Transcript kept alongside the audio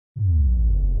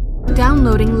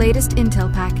Downloading latest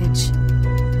intel package.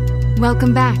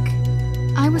 Welcome back.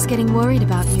 I was getting worried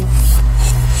about you.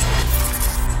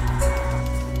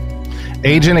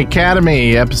 Agent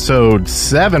Academy, Episode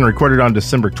 7, recorded on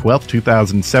December 12th,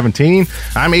 2017.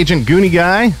 I'm Agent Goonie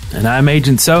Guy. And I'm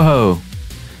Agent Soho.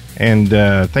 And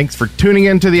thanks for tuning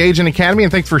in to the Agent Academy,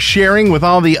 and thanks for sharing with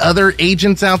all the other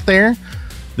agents out there.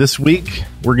 This week,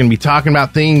 we're going to be talking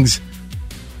about things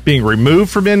being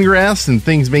removed from Ingress and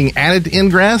things being added to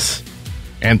Ingress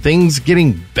and things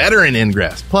getting better in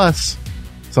Ingress. Plus,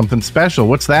 something special.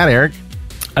 What's that, Eric?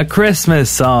 A Christmas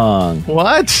song.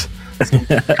 What?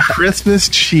 Christmas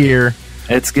cheer.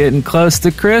 It's getting close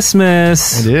to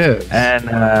Christmas. It is.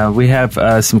 And we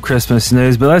have some Christmas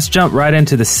news, but let's jump right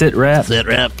into the sit rep. Sit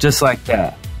rep. Just like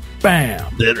that.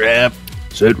 Bam. Sit rep.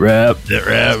 Sit rep. Sit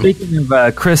rep. Speaking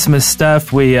of Christmas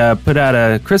stuff, we put out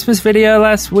a Christmas video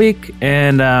last week,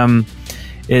 and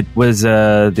it was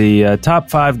the top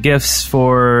 5 gifts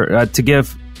for to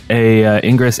give a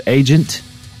Ingress agent.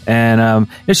 And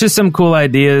it's just some cool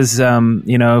ideas,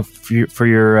 for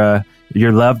your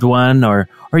loved one or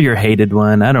your hated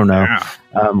one. I don't know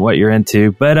what you're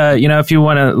into. But, if you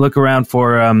want to look around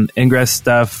for Ingress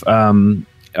stuff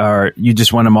or you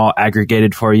just want them all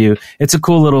aggregated for you, it's a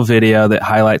cool little video that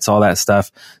highlights all that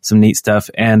stuff, some neat stuff.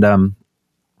 And or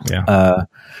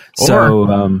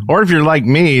if you're like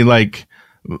me, like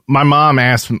my mom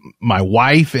asked my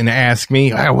wife and asked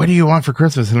me, what do you want for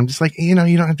Christmas? And I'm just like, you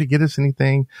don't have to get us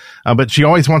anything. But she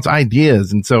always wants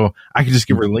ideas. And so I could just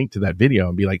give her a link to that video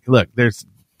and be like, look, there's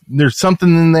something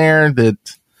in there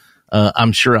that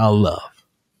I'm sure I'll love.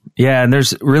 Yeah, and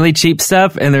there's really cheap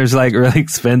stuff and there's like really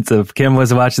expensive. Kim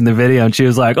was watching the video and she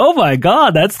was like, oh my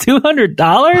God, that's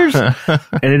 $200?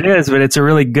 And it is, but it's a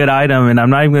really good item. And I'm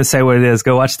not even going to say what it is.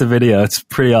 Go watch the video. It's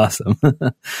pretty awesome.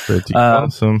 Pretty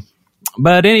awesome.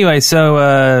 But anyway,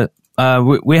 so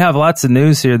we have lots of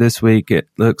news here this week, it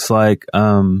looks like.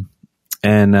 And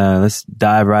let's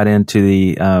dive right into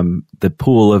the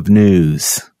pool of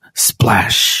news.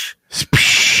 Splash.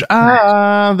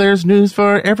 There's news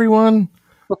for everyone.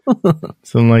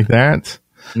 Something like that.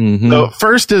 Mm-hmm. So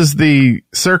first is the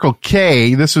Circle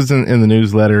K. This was in the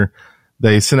newsletter.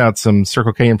 They sent out some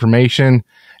Circle K information,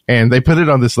 and they put it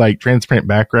on this like transparent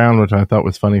background, which I thought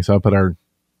was funny. So I put our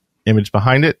image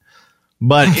behind it.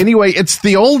 But anyway, it's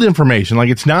the old information. Like,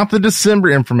 it's not the December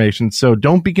information. So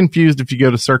don't be confused if you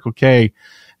go to Circle K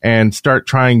and start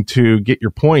trying to get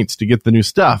your points to get the new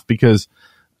stuff, because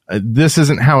this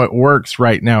isn't how it works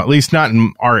right now, at least not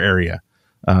in our area.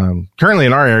 Currently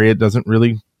in our area, it doesn't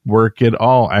really work at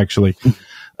all, actually.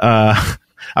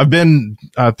 I've been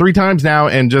 3 times now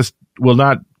and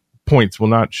points will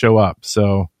not show up.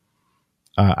 So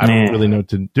I don't really know what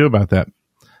to do about that.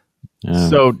 Yeah.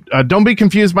 So don't be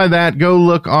confused by that. Go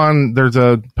look there's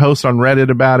a post on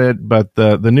Reddit about it, but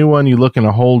the new one, you look in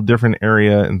a whole different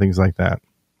area and things like that.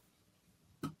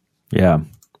 Yeah.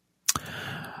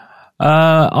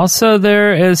 Also,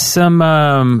 there is some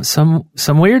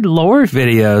weird lore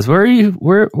videos.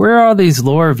 Where are all these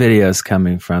lore videos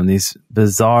coming from? These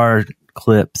bizarre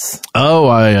clips. Oh,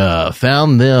 I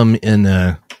found them in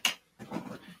a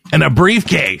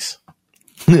briefcase.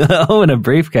 Oh, in a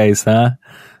briefcase, huh?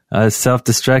 A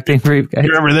self-destructing briefcase. You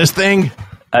remember this thing?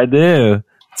 I do.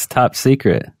 It's top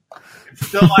secret. It's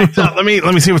still lights up. Let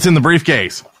me see what's in the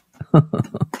briefcase.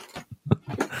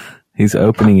 He's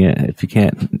opening it.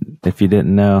 If you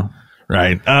didn't know,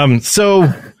 right?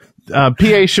 So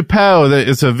P.A. Chapeau,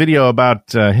 it's a video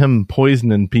about him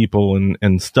poisoning people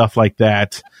and stuff like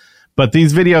that. But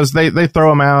these videos, they throw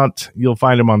them out. You'll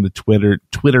find them on the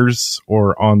Twitters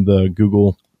or on the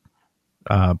Google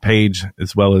page,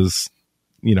 as well as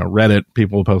Reddit.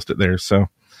 People will post it there. So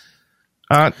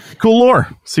cool lore.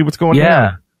 See what's going on.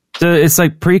 Yeah. So it's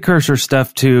like precursor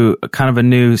stuff to kind of a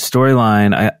new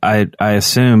storyline, I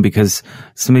assume, because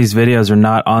some of these videos are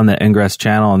not on the Ingress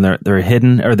channel and they're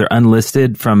hidden or they're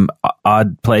unlisted from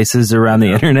odd places around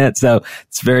the internet. So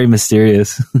it's very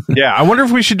mysterious. Yeah. I wonder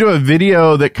if we should do a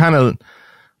video that kind of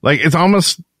like, it's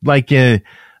almost like a,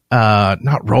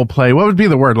 not role play. What would be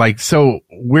the word? Like, so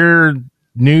we're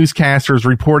newscasters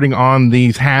reporting on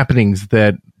these happenings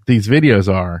that these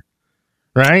videos are.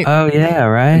 Right? Oh, yeah,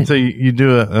 right. And so you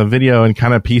do a video and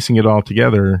kind of piecing it all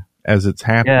together as it's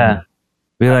happening. Yeah.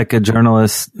 Be like a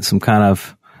journalist, some kind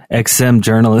of XM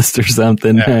journalist or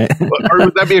something. Yeah. Right? Or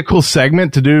would that be a cool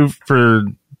segment to do for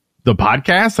the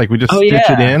podcast? Like we just stitch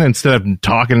it in instead of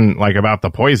talking like about the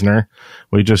poisoner.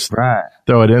 We just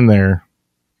throw it in there.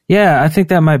 Yeah, I think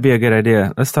that might be a good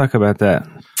idea. Let's talk about that.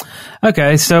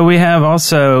 Okay, so we have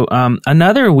also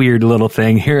another weird little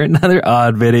thing here, another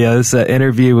odd video. It's an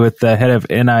interview with the head of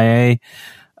NIA,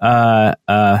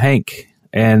 Hank,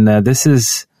 and this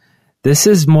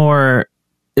is more.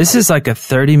 This is like a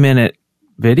 30-minute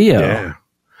video,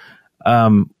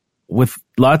 with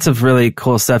lots of really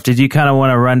cool stuff. Did you kind of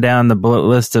want to run down the bullet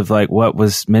list of like what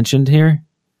was mentioned here?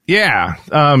 Yeah.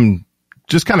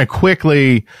 Just kind of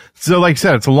quickly. So like I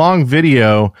said, it's a long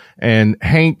video, and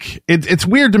Hank, it's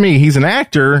weird to me. He's an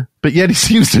actor, but yet he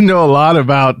seems to know a lot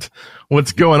about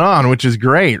what's going on, which is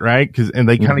great, right? And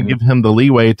they kind of give him the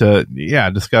leeway to,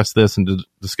 discuss this and to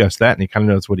discuss that, and he kind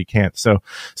of knows what he can't. So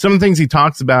some of the things he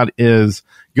talks about is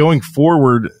going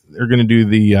forward, they're going to do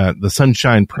the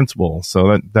Sunshine Principle.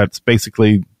 So that's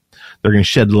basically they're going to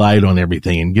shed light on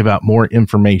everything and give out more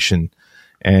information,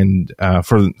 and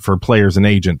for players and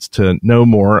agents to know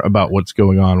more about what's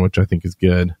going on, which I think is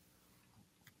good.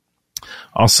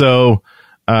 Also,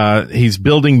 he's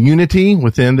building unity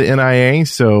within the NIA,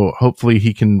 so hopefully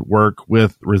he can work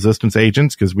with resistance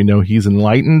agents, because we know he's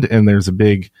enlightened, and there's a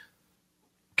big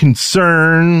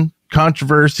concern,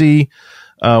 controversy,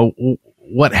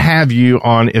 what have you,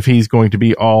 on if he's going to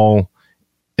be all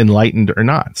enlightened or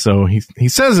not. So he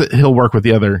says that he'll work with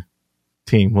the other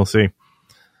team. We'll see.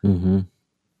 Mm-hmm.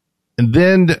 And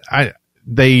then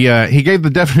he gave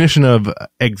the definition of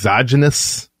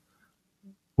exogenous,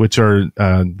 which are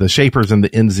the Shapers and the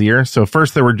Enzir. So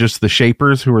first there were just the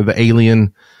Shapers, who were the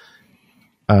alien,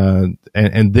 and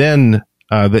then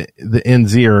the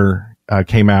Enzir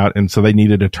came out, and so they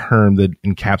needed a term that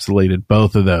encapsulated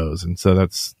both of those, and so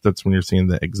that's when you're seeing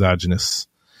the exogenous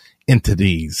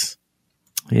entities.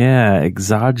 Yeah,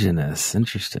 exogenous.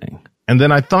 Interesting. And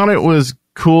then I thought it was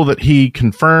cool that he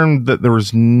confirmed that there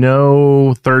was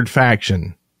no third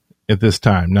faction at this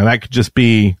time. Now that could just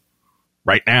be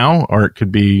right now, or it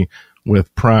could be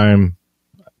with Prime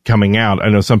coming out. I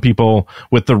know some people,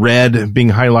 with the red being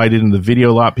highlighted in the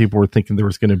video a lot, people were thinking there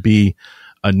was going to be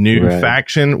a new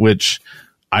faction, which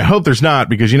I hope there's not,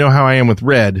 because you know how I am with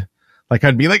red. Like,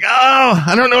 I'd be like, oh,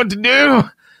 I don't know what to do.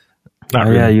 Not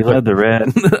really, yeah, you love the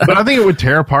red. But I think it would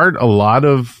tear apart a lot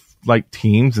of like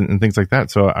teams and things like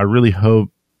that. So I really hope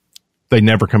they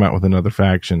never come out with another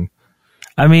faction.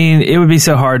 I mean, it would be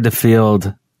so hard to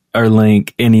field or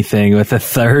link anything with a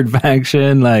third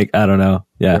faction. Like, I don't know.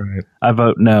 Yeah, right. I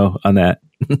vote no on that.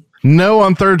 No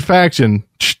on third faction.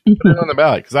 Put it on the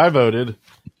ballot, because I voted.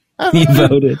 You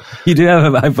voted. You do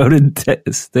have a I voted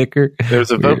sticker.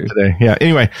 There's a vote today. Yeah.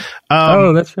 Anyway.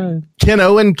 Oh, that's right. Ken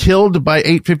Owen killed by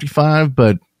 855,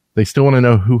 but they still want to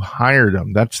know who hired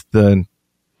him. That's the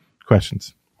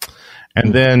questions.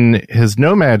 And then his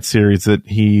Nomad series that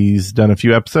he's done a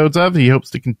few episodes of, he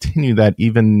hopes to continue that,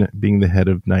 even being the head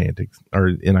of Niantic or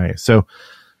NIA. So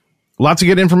lots of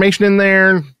good information in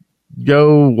there.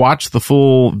 Go watch the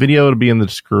full video. It'll be in the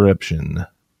description.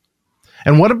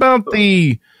 And what about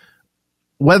the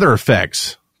weather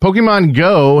effects? Pokemon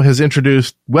Go has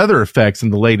introduced weather effects in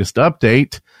the latest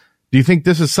update. Do you think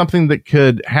this is something that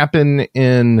could happen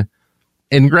in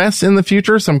Ingress in the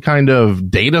future? Some kind of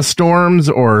data storms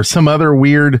or some other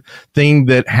weird thing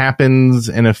that happens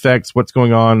and affects what's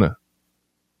going on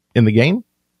in the game?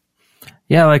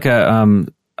 Yeah, like a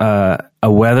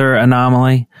weather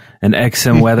anomaly, an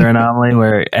XM weather anomaly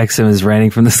where XM is raining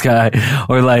from the sky,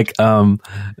 or like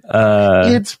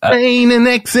it's raining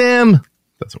XM.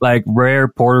 That's like rare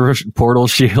portal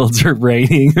shields are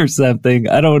raining or something.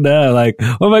 I don't know. Like,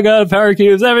 oh my god, power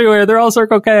cubes everywhere. They're all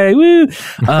Circle K. Woo!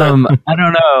 I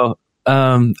don't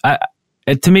know.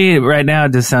 To me right now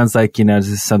it just sounds like,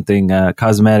 just something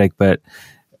cosmetic, but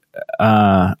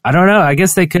I don't know. I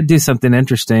guess they could do something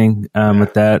interesting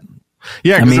with that.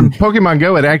 Yeah, because in Pokemon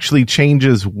Go, it actually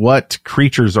changes what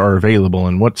creatures are available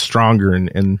and what's stronger,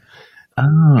 and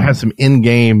has some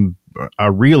in-game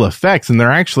real effects. And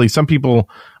they're actually, some people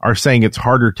are saying it's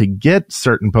harder to get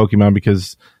certain Pokemon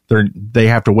because they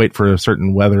have to wait for a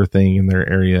certain weather thing in their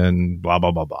area and blah,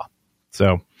 blah, blah, blah.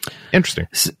 So, interesting.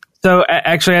 So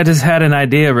actually, I just had an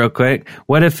idea real quick.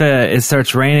 What if it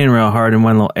starts raining real hard in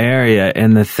one little area,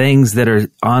 and the things that are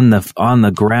on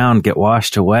the ground get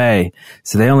washed away?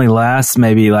 So they only last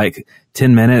maybe like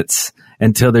 10 minutes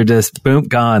until they're just boom,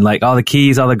 gone. Like all the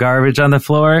keys, all the garbage on the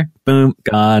floor, boom,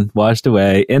 gone, washed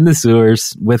away in the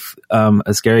sewers with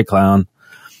a scary clown.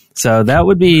 So that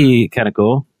would be kind of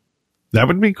cool. That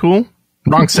would be cool.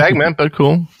 Wrong segment, but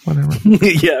cool. Whatever.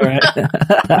 Yeah,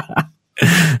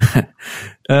 right.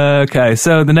 Okay,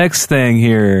 so the next thing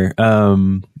here, did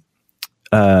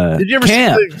you ever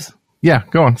see yeah,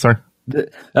 go on, sorry.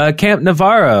 Camp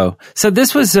Navarro. So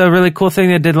this was a really cool thing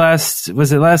they did last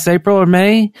April or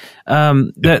May?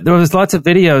 There was lots of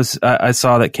videos I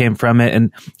saw that came from it,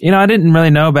 and I didn't really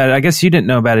know about it. I guess you didn't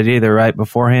know about it either, right,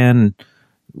 beforehand?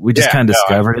 we just kind of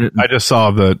discovered it. I just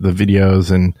saw the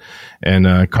videos, and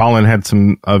Colin had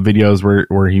some videos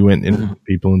where he went into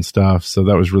people and stuff. So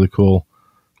that was really cool.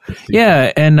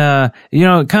 Yeah, and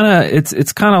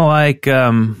it's kind of like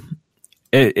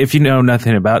if you know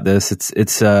nothing about this,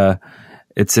 it's an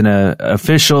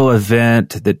official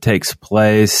event that takes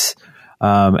place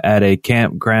at a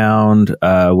campground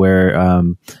where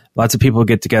lots of people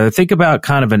get together. Think about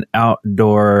kind of an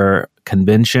outdoor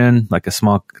convention, like a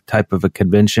small type of a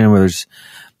convention where there's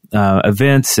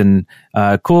events and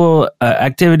cool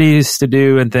activities to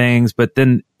do and things, but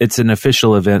then it's an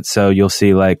official event, so you'll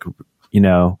see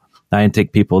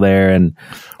Niantic people there and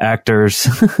actors.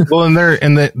 Well,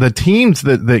 and the teams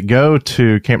that go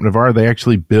to Camp Navarro, they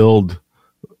actually build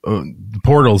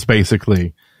portals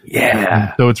basically.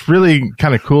 Yeah. So it's really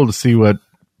kind of cool to see what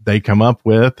they come up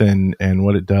with and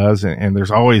what it does. And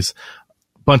there's always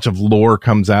a bunch of lore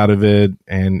comes out of it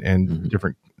and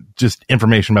different just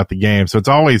information about the game. So it's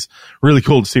always really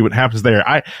cool to see what happens there.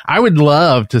 I would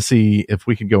love to see if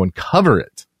we could go and cover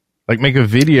it, like make a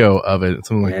video of it,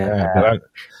 something like that. But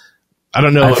I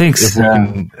don't know if we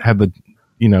can have the,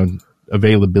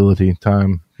 availability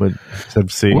time, but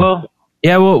let's see. Well,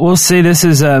 yeah, we'll see. This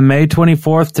is May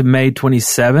 24th to May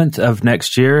 27th of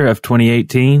next year of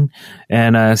 2018.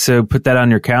 And so put that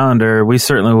on your calendar. We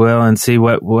certainly will, and see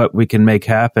what we can make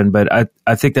happen. But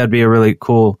I think that'd be a really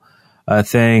cool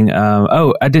thing.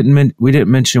 We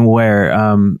didn't mention where.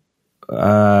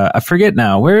 I forget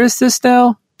now. Where is this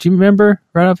now? Do you remember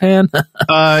right offhand?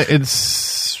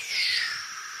 It's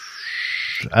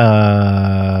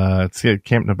at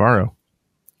Camp Navarro.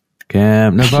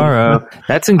 Camp Navarro.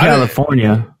 That's in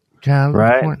California.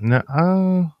 California.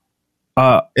 Right?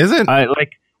 No. Is it? I'm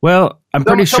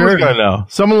pretty sure. Someone's gonna know.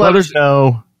 Someone let us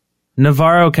know.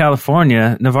 Navarro,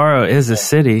 California. Navarro is a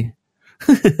city.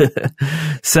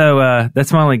 So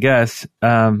that's my only guess.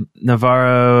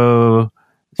 Navarro.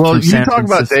 Well, you talk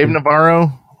about Dave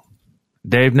Navarro.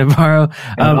 Dave Navarro.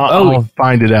 I'll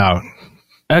find it out.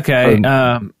 Okay.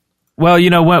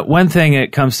 One thing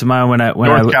that comes to mind when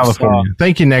North California.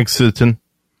 Thank you, next citizen.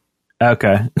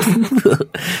 Okay.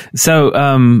 So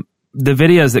the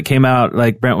videos that came out,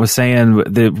 like Brent was saying,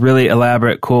 the really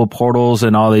elaborate, cool portals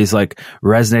and all these like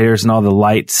resonators and all the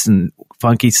lights and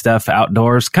funky stuff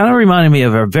outdoors, kind of reminded me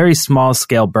of a very small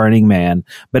scale Burning Man,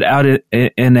 but out in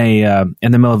the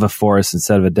middle of a forest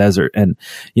instead of a desert. And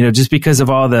just because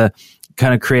of all the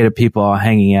kind of creative people all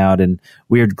hanging out and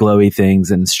weird glowy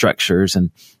things and structures. And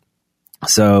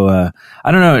so, I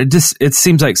don't know. It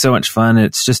seems like so much fun.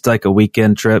 It's just like a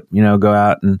weekend trip, go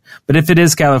out but if it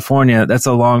is California, that's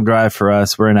a long drive for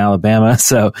us. We're in Alabama.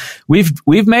 So we've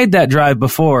made that drive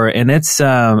before, and it's,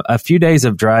 a few days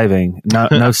of driving,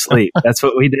 no sleep. That's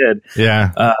what we did.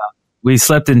 Yeah. We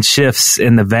slept in shifts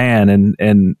in the van,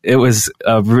 and it was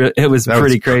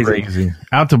pretty crazy.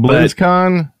 Out to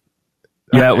BlizzCon.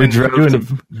 Yeah, we drove doing to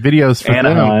videos for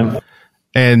Anaheim. them.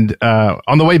 And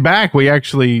on the way back, we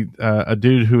actually, a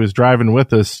dude who was driving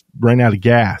with us ran out of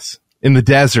gas in the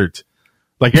desert.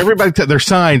 Like everybody, there's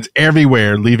signs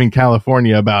everywhere leaving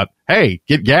California about, hey,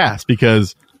 get gas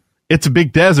because it's a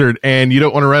big desert and you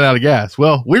don't want to run out of gas.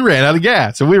 Well, we ran out of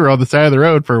gas and we were on the side of the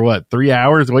road for 3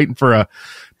 hours waiting for a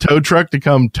tow truck to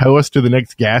come tow us to the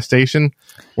next gas station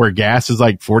where gas is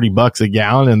like $40 a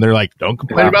gallon. And they're like, don't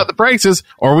complain about the prices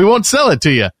or we won't sell it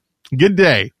to you. Good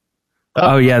day.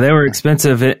 Oh yeah, they were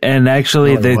expensive, and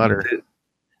actually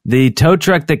the tow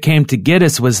truck that came to get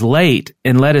us was late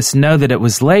and let us know that it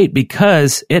was late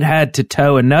because it had to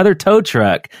tow another tow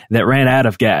truck that ran out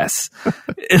of gas.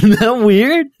 Isn't that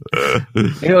weird?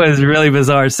 It was really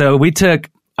bizarre. So we took.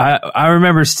 I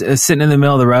remember sitting in the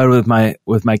middle of the road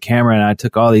with my camera, and I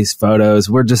took all these photos.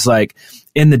 We're just like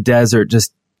in the desert,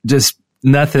 just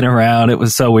nothing around. It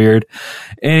was so weird.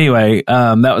 Anyway,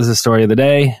 that was the story of the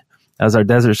day. That was our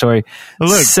desert story. Well,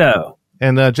 look, so,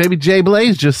 and JBJ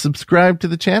Blaze just subscribed to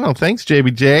the channel. Thanks,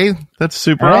 JBJ. That's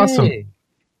super awesome.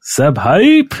 Sub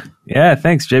hype. Yeah,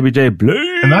 thanks, JBJ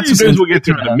Blaze. And that's the news we'll get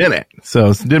to in a minute.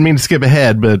 So didn't mean to skip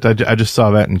ahead, but I just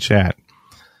saw that in chat.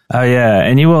 Oh, yeah.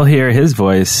 And you will hear his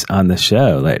voice on the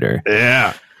show later.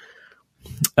 Yeah.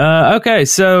 Okay.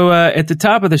 So at the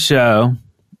top of the show,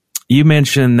 you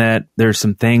mentioned that there's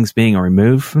some things being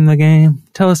removed from the game.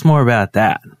 Tell us more about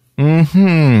that.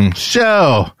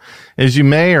 So, as you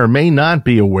may or may not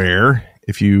be aware,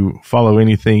 if you follow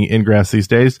anything Ingress these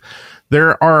days,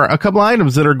 there are a couple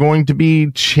items that are going to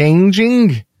be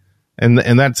changing, and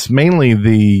that's mainly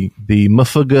the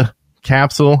Mofo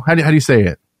capsule. How do you say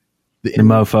it? The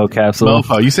Mofo capsule.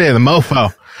 Mofo. You say the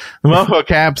Mofo. The Mofo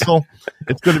capsule.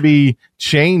 It's going to be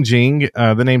changing.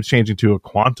 The name's changing to a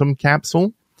Quantum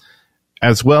capsule.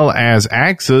 as well as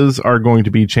axes are going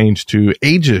to be changed to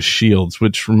Aegis shields,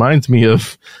 which reminds me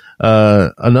of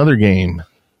another game.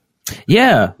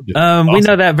 Yeah, Awesome. we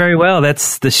know that very well.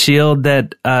 That's the shield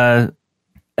that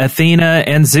Athena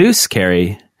and Zeus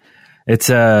carry. It's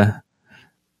a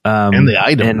And the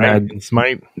item, in, right? In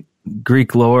Smite.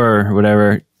 Greek lore or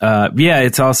whatever. Yeah,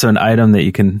 it's also an item that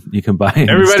you can buy. In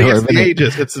Everybody the has store, the but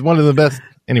Aegis. It's one of the best.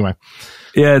 Anyway.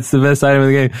 yeah, it's the best item in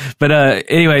the game. But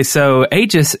anyway, so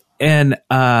Aegis and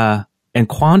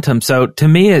Quantum. So to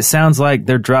me, it sounds like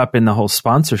they're dropping the whole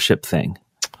sponsorship thing.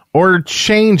 Or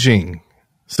changing.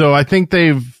 So I think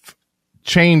they've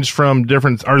changed from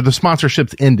different, or the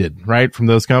sponsorships ended, right, from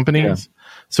those companies. Yeah.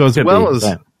 So as Could well be, as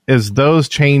yeah. as those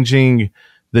changing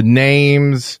the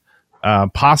names,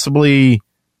 possibly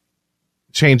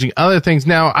changing other things.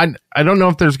 Now, I don't know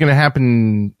if there's going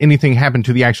to anything happen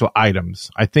to the actual items.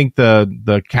 I think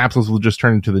the capsules will just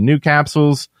turn into the new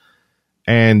capsules,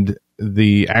 and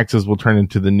the axes will turn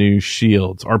into the new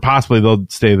shields, or possibly they'll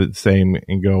stay the same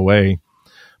and go away.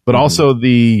 But also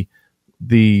the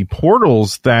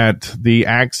portals that the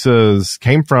axes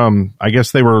came from, I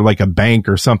guess they were like a bank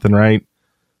or something, right?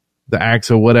 The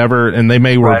AXA, whatever, and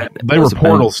they were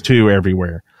portals too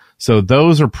everywhere. So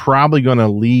those are probably going to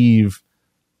leave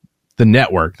the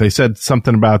network. They said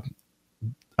something about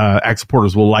AXA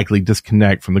portals will likely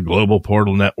disconnect from the global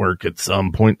portal network at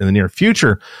some point in the near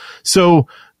future. So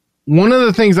one of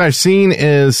the things I've seen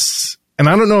is, and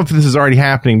I don't know if this is already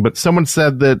happening, but someone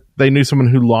said that they knew someone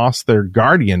who lost their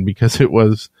Guardian because it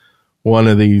was one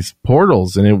of these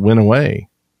portals and it went away.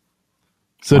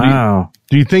 So Wow.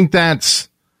 do you think that's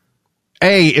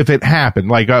if it happened,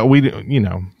 like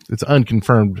it's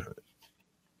unconfirmed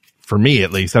for me,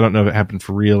 at least. I don't know if it happened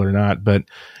for real or not, but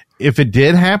if it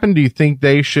did happen, do you think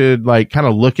they should like kind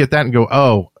of look at that and go,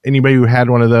 oh, anybody who had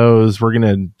one of those, we're going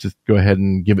to just go ahead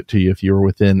and give it to you if you were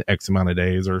within X amount of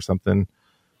days or something?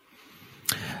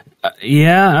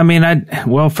 Yeah, I mean,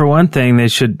 well, for one thing, they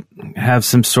should have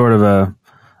some sort of a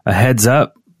heads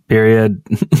up period,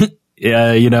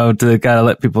 yeah, to kind of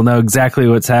let people know exactly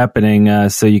what's happening,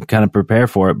 so you can kind of prepare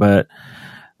for it. But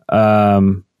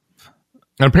and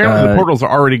apparently the portals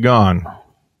are already gone.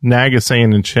 Nag is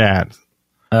saying in chat.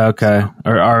 Okay,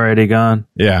 are already gone.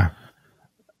 Yeah,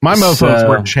 my mofos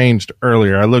were changed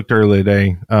earlier. I looked earlier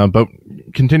today, but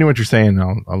continue what you're saying.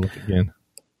 I'll look again.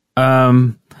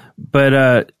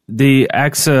 But the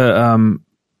AXA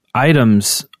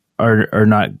items are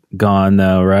not gone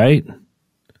though, right?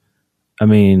 I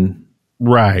mean,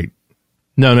 right?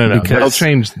 No. They'll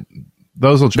change.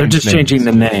 Those will change. They're just names. changing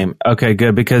the name. Okay,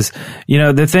 good, because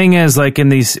the thing is, like in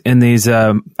these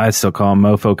I still call them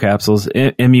MoFo capsules,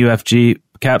 MUFG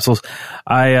capsules.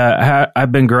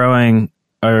 I've been growing,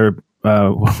 or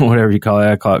whatever you call it.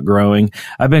 I call it growing.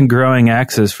 I've been growing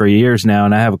axes for years now,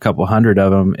 and I have a couple hundred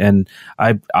of them, and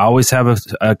I always have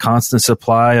a constant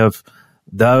supply of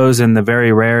those and the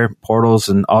very rare portals,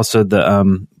 and also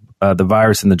the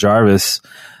virus and the Jarvis.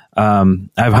 I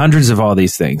have hundreds of all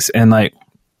these things, and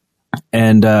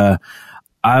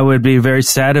I would be very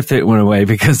sad if it went away,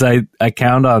 because I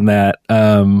count on that.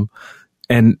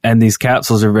 And these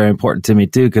capsules are very important to me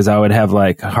too, because I would have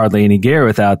like hardly any gear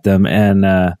without them.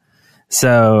 And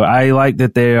so I like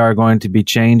that they are going to be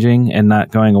changing and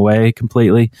not going away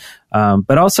completely.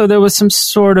 But also there was some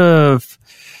sort of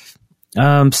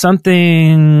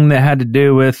something that had to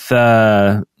do with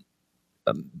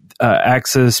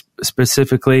axes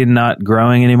specifically not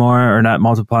growing anymore or not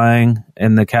multiplying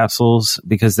in the capsules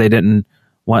because they didn't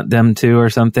want them to, or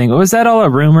something. Was that all a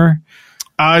rumor?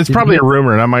 It's probably a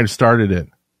rumor, and I might have started it.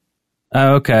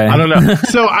 Oh, okay. I don't know.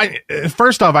 So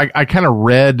first off, I kind of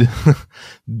read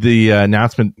the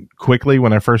announcement quickly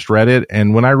when I first read it.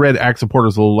 And when I read AXA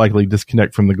portals will likely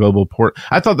disconnect from the global port,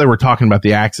 I thought they were talking about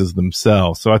the axes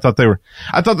themselves. So I thought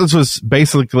this was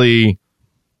basically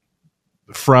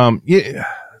from,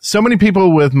 so many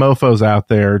people with mofos out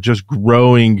there just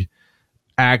growing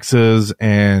axes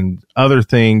and other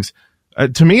things.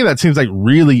 To me, that seems like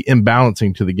really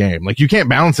imbalancing to the game. Like, you can't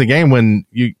balance a game when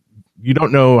you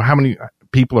don't know how many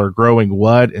people are growing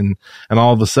what, and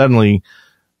all of a sudden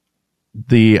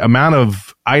the amount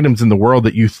of items in the world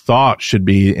that you thought should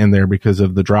be in there because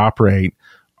of the drop rate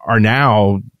are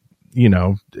now,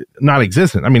 not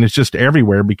existent. I mean, it's just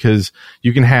everywhere, because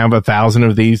you can have 1,000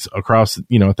 of these across,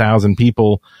 1,000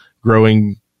 people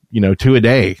growing, 2 a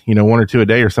day, 1 or 2 a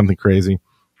day or something crazy.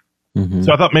 Mm-hmm.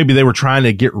 So I thought maybe they were trying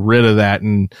to get rid of that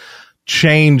and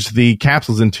change the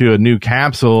capsules into a new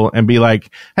capsule and be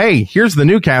like, hey, here's the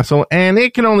new capsule and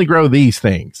it can only grow these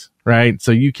things, right?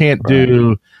 So you can't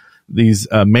do these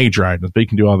major items, but you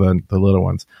can do all the little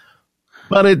ones.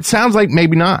 But it sounds like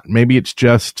maybe not. Maybe it's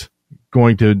just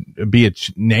going to be a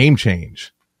name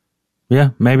change.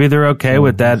 Yeah, maybe they're okay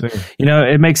with that. You know,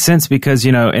 it makes sense because,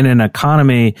 you know, in an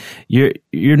economy, you're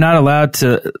not allowed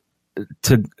to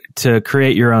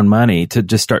create your own money, to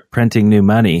just start printing new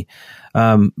money.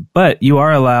 But you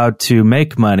are allowed to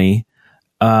make money,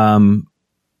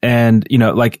 and, you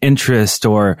know, like interest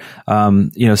or,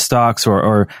 you know, stocks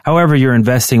or however you're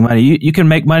investing money. You can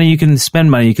make money, you can spend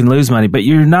money, you can lose money, but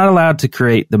you're not allowed to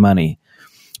create the money.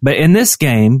 But in this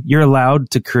game, you're allowed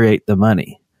to create the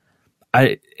money.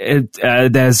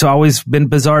 That's always been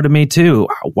bizarre to me too.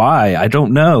 Why? I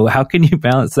don't know. How can you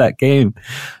balance that game?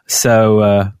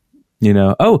 So, you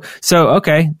know,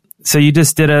 okay. So you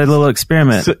just did a little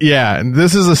experiment. So, yeah, and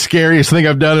this is the scariest thing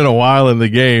I've done in a while in the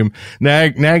game.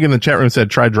 Nag in the chat room said,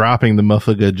 try dropping the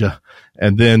Mufagaja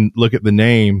and then look at the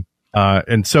name.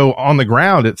 And so on the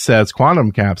ground, it says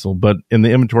Quantum Capsule, but in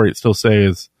the inventory, it still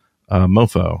says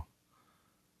Mofo.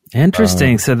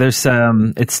 Interesting. So there's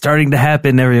it's starting to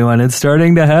happen, everyone. It's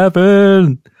starting to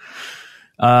happen.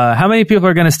 How many people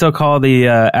are going to still call the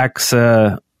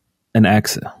AXA an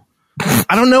AXA?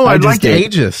 I don't know. I'd like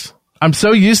Aegis. I'm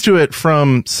so used to it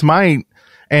from Smite,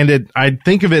 and I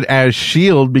think of it as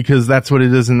Shield because that's what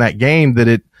it is in that game.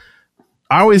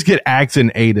 I always get Axe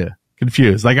and Ada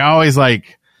confused. Like I always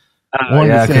like want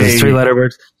to say 3-letter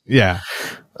words. Yeah.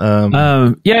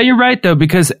 Yeah, you're right though,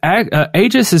 because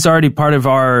Aegis is already part of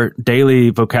our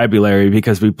daily vocabulary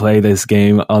because we play this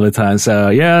game all the time. So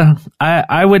yeah,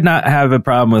 I would not have a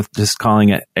problem with just calling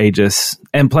it Aegis.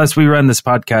 And plus we run this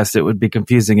podcast. It would be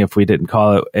confusing if we didn't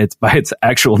call it by its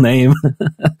actual name.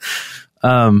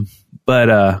 Well,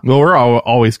 we're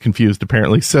always confused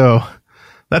apparently. So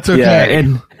that's okay.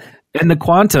 Yeah, and the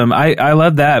Quantum, I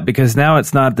love that because now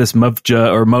it's not this Mufja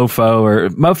or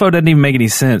Mofo doesn't even make any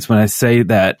sense when I say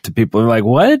that to people. They're like,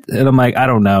 what? And I'm like, I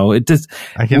don't know. It just,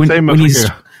 I can't say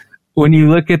Mofo. When you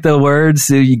look at the words,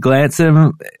 you glance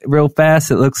them real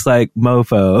fast, it looks like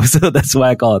Mofo. So that's why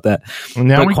I call it that.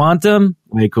 But Quantum,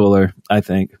 way cooler, I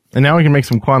think. And now we can make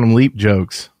some Quantum Leap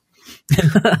jokes.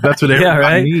 That's what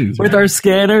everybody needs. With our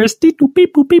scanners. Beep, boop,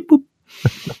 beep, boop, beep, boop.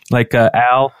 Like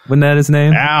Al, wasn't that his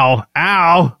name? Al.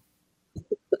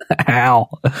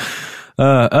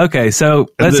 Okay, so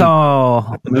let's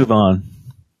all move on.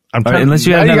 I'm trying, unless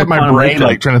you got my brain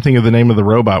like trying to think of the name of the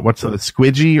robot. What's the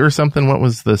Squidgy or something? What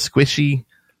was the Squishy?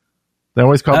 They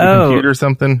always call it the computer or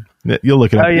something. You'll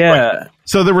look it up. Oh yeah.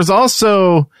 So there was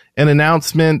also an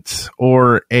announcement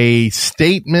or a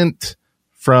statement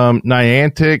from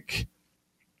Niantic.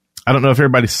 I don't know if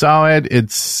everybody saw it.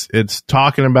 It's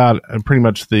talking about pretty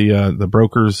much the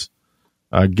brokers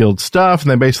guild stuff,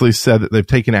 and they basically said that they've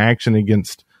taken action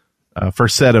against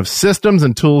first set of systems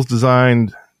and tools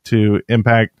designed to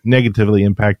negatively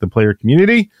impact the player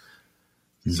community.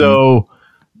 Mm-hmm. So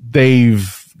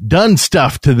they've done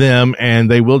stuff to them, and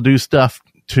they will do stuff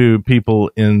to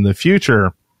people in the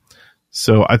future.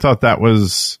 So I thought that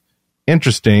was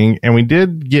interesting, and we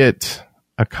did get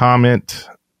a comment.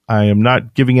 I am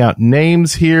not giving out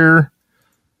names here,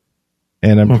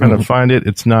 and I'm trying to find it.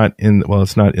 It's not in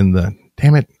the,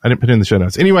 damn it, I didn't put it in the show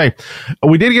notes. Anyway,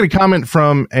 we did get a comment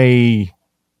from a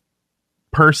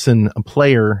person, a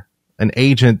player, an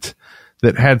agent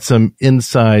that had some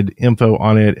inside info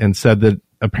on it and said that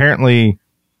apparently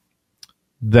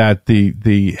that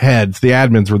the heads, the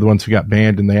admins were the ones who got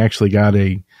banned, and they actually got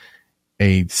a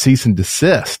cease and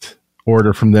desist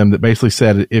order from them that basically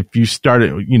said if you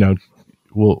started,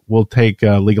 we'll take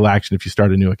legal action if you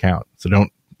start a new account. So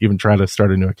don't even try to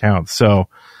start a new account. So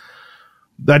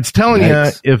that's telling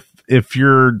you if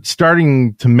you're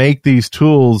starting to make these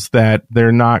tools that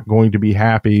they're not going to be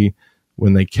happy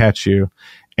when they catch you.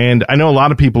 And I know a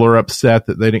lot of people are upset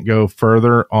that they didn't go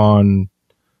further on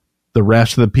the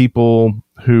rest of the people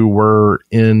who were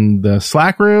in the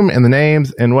Slack room and the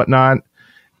names and whatnot.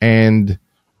 And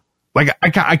like,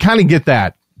 I kind of get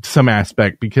that to some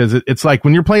aspect, because it's like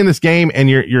when you're playing this game and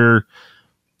you're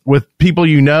with people,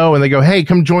 and they go, hey,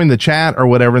 come join the chat or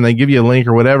whatever. And they give you a link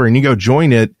or whatever, and you go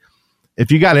join it.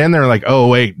 If you got in there like, oh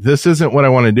wait, this isn't what I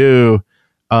want to do.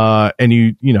 And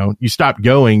you stop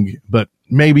going, but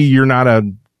maybe you're not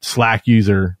a Slack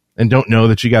user and don't know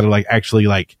that you got to actually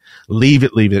leave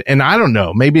it. And I don't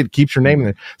know, maybe it keeps your name in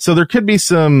there. So there could be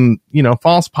some,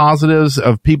 false positives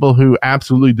of people who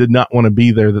absolutely did not want to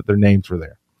be there, that their names were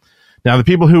there. Now, the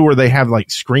people who they have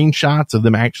screenshots of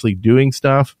them actually doing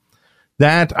stuff,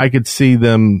 that I could see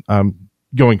them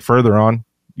going further on,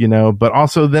 but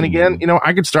also then again,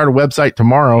 I could start a website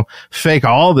tomorrow, fake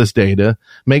all this data,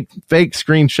 make fake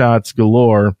screenshots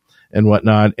galore and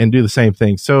whatnot, and do the same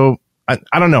thing. So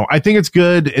I don't know. I think it's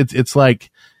good. It's like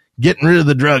getting rid of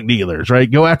the drug dealers, right?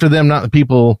 Go after them, not the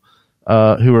people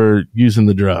who are using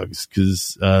the drugs,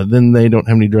 because then they don't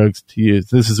have any drugs to use.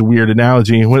 This is a weird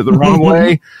analogy. It went the wrong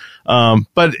way.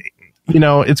 But,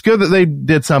 it's good that they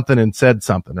did something and said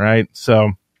something, right?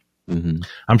 So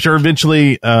I'm sure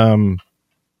eventually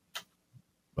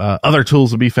other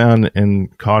tools will be found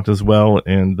and caught as well,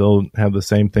 and they'll have the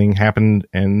same thing happen,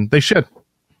 and they should.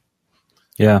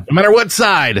 Yeah. No matter what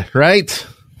side, right?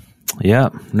 Yeah.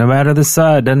 No matter the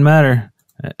side, doesn't matter.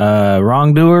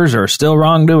 Wrongdoers are still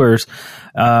wrongdoers.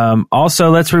 Also,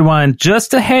 let's rewind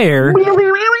just a hair.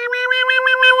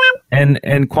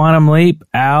 And Quantum Leap,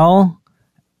 Al,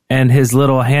 and his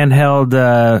little handheld,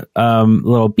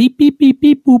 little beep, beep, beep,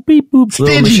 beep, boop, beep, boop,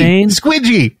 little machine.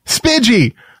 Squidgy,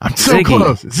 Spidgy. I'm so Ziggy.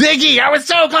 close. Ziggy, I was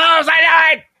so close.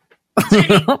 I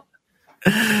know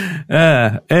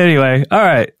it. Anyway, all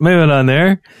right, moving on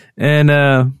there. And,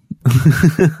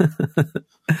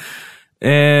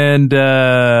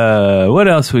 what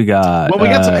else we got? Well, we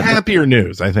got some happier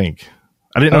news, I think.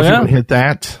 I didn't know if you would hit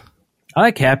that. I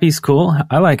like Happy's cool.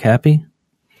 I like Happy.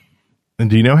 And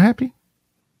do you know Happy?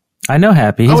 I know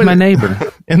Happy. He's my neighbor.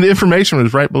 And the information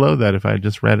was right below that if I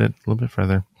just read it a little bit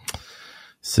further.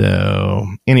 So,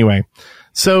 anyway.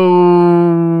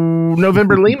 So,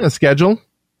 November Lima schedule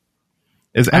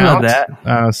is out. I love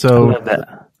that. So, I love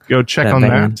that. Go check That on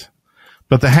band. that.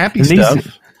 But the happy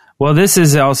stuff. Well, this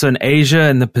is also in Asia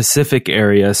and the Pacific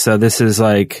area. So this is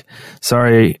like,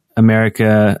 sorry,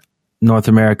 America, North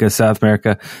America, South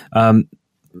America.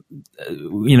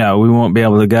 We won't be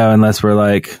able to go unless we're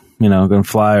like, going to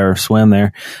fly or swim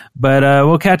there. But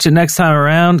we'll catch it next time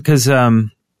around, because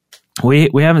we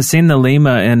haven't seen the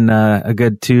Lima in a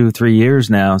good 2-3 years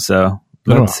now. So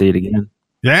we'll have to see it again.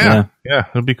 Yeah,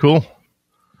 it'll be cool.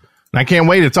 I can't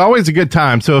wait. It's always a good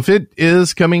time. So if it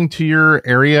is coming to your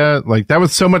area, like that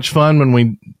was so much fun when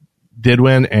we did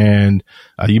win, and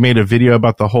you made a video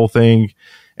about the whole thing,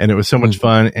 and it was so much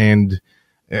fun. And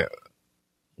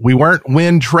we weren't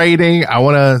win trading. I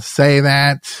want to say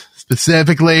that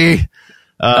specifically.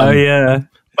 But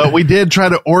we did try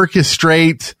to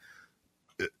orchestrate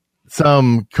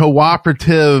some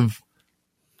cooperative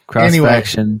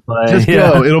cross-faction play. Just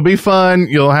go. It'll be fun.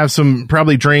 You'll have some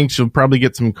probably drinks. You'll probably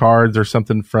get some cards or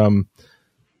something from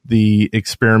the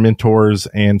experimentors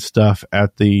and stuff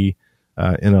at the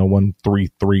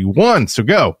NL1331. So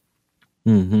go.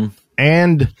 Mm-hmm.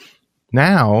 And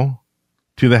now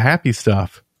to the happy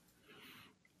stuff.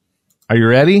 Are you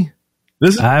ready?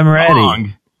 This is I'm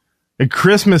ready. A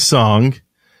Christmas song.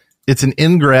 It's an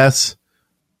Ingress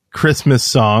Christmas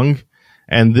song.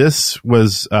 And this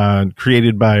was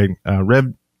created by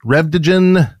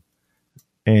Revdigen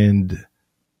and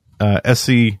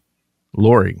S.C.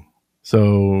 Laurie.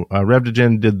 So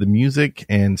Revdigen did the music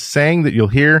and sang that you'll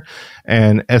hear,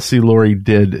 and S.C. Laurie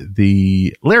did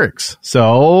the lyrics.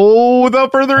 So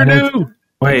without further ado.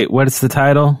 Wait, what's the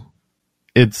title?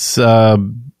 It's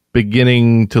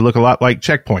beginning to look a lot like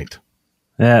Checkpoint.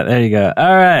 Yeah, there you go.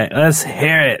 All right, let's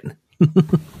hear it.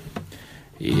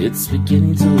 It's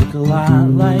beginning to look a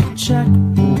lot like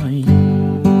Checkpoint.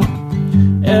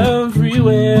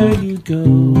 Everywhere you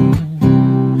go,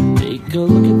 take a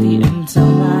look at the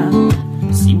intel map,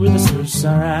 see where the surfs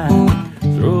are at,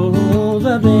 throw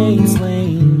the base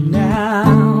lane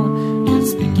now.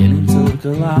 It's beginning to look a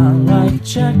lot like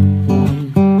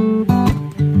Checkpoint.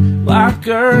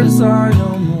 Lockers are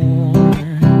no more,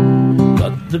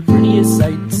 but the prettiest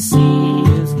sight to see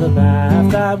is the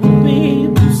bath that will be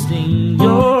boosting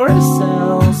your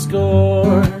SL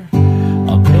score.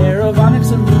 A pair of Onyx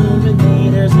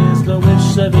illuminators is the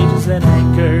wish of ages and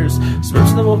anchors.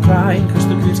 Smurfs that will cry and curse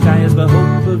the green sky is the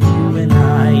hope of you and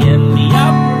I. And the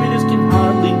operators can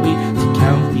hardly wait to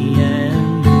count the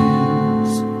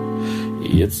ends.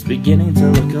 It's beginning to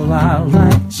look a lot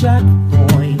like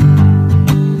Checkpoint.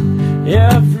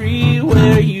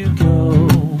 Everywhere you go,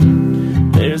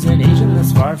 there's an Asian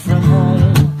that's far from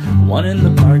home, one in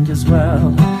the park as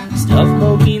well. Stealth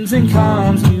bogeens and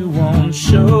comms you won't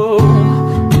show.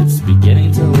 It's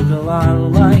beginning to look a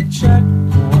lot like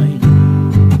Checkpoint.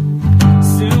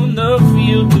 Soon the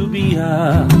field will be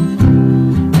up,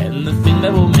 and the thing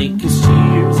that will make us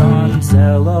cheers on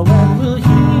Zello, and we'll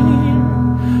hear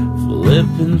flip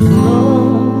and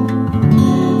throw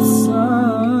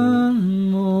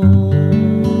some more.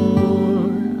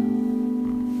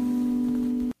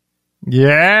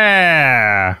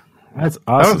 Yeah. That's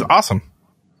awesome. That was awesome.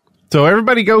 So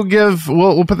everybody go give,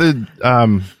 we'll put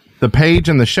the page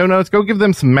in the show notes. Go give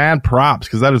them some mad props,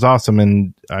 because that is awesome.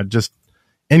 And just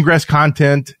Ingress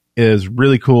content is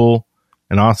really cool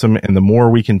and awesome. And the more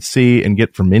we can see and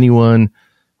get from anyone,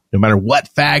 no matter what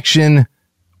faction,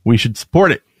 we should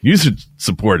support it. You should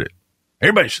support it.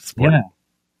 Everybody should support it.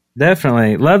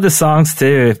 Definitely. Love the songs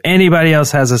too. If anybody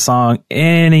else has a song,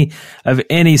 any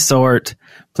sort,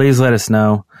 please let us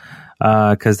know.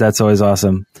 Cause that's always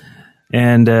awesome.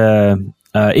 And,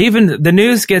 even the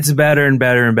news gets better and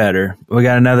better and better. We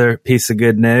got another piece of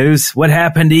good news. What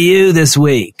happened to you this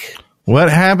week? What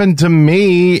happened to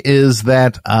me is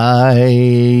that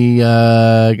I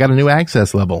got a new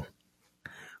access level.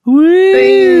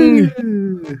 Woo!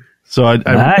 So I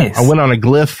went on a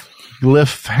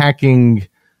glyph hacking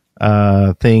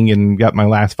thing and got my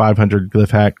last 500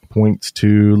 glyph hack points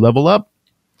to level up.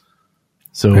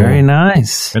 So very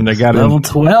nice. And I got level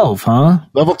 12, huh?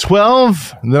 Level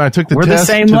 12. And then I took the We're test the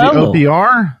same to level. the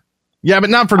OPR. Yeah, but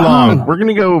not for long. We're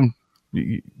going to go.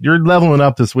 You're leveling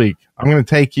up this week. I'm going to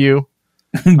take you.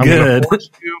 I'm Good. force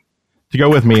you to go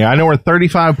with me. I know where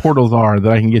 35 portals are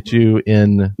that I can get you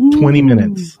in 20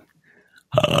 minutes.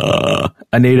 I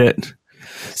need it.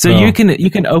 So you can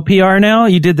OPR now?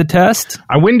 You did the test?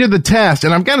 I went to the test,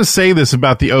 and I've got to say this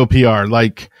about the OPR.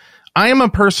 Like, I am a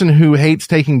person who hates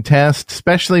taking tests,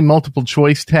 especially multiple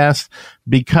choice tests,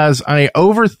 because I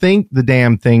overthink the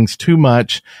damn things too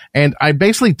much, and I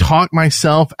basically talk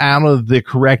myself out of the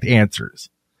correct answers.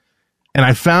 And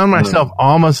I found myself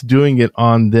almost doing it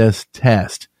on this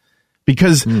test,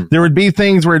 because there would be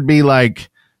things where it'd be like,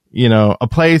 you know, a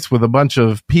place with a bunch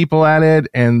of people at it,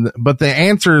 but the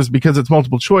answers, because it's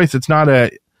multiple choice, it's not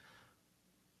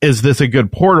is this a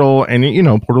good portal? And, you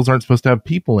know, portals aren't supposed to have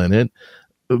people in it,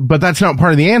 but that's not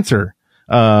part of the answer.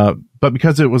 But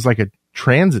because it was like a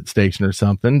transit station or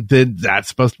something, that's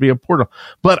supposed to be a portal.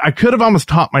 But I could have almost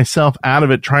taught myself out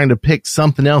of it trying to pick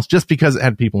something else just because it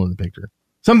had people in the picture.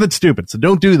 Something stupid. So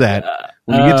don't do that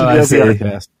when you get to the OPR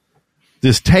test.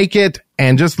 Just take it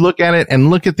and just look at it and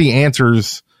look at the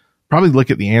answers. Probably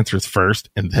look at the answers first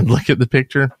and then look at the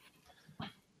picture.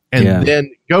 And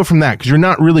then go from that, because you're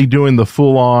not really doing the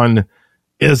full on,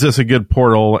 is this a good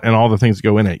portal and all the things that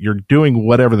go in it. You're doing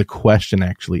whatever the question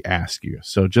actually asks you.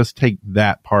 So just take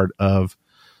that part of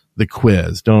the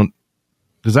quiz.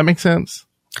 Does that make sense?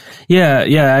 Yeah,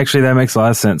 actually that makes a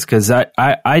lot of sense, because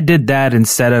I did that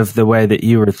instead of the way that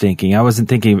you were thinking. I wasn't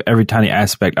thinking of every tiny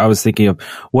aspect. I was thinking of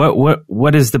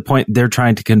what is the point they're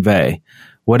trying to convey?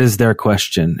 What is their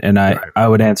question? And I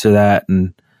would answer that,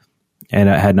 and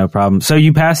I had no problem. So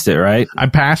you passed it, right? I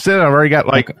passed it. I've already got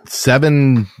like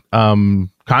 7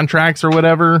 contracts or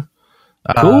whatever.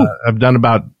 Cool. I've done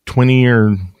about 20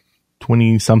 or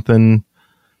 20 something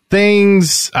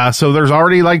things. So there's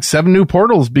already like 7 new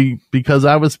portals because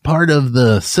I was part of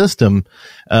the system.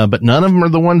 But none of them are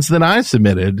the ones that I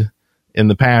submitted in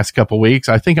the past couple weeks.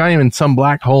 I think I am in some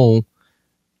black hole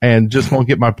and just won't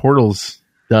get my portals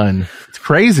done. It's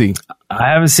crazy.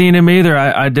 I haven't seen him either.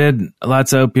 I did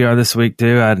lots of OPR this week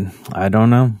too. I don't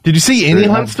know. Did you see any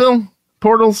Huntsville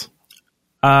portals?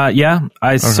 Yeah,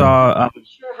 I saw. I'm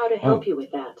sure how to help you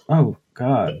with that. Oh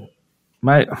God,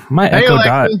 my Echo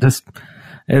Dot just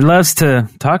it loves to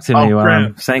talk to me while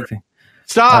I'm saying things.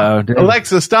 Stop,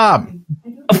 Alexa, stop.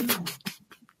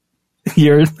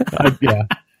 You're yeah.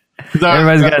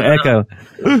 Everybody's got an echo.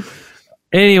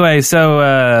 Anyway,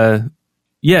 so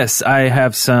yes, I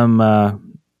have some.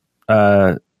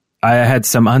 I had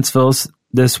some Huntsvilles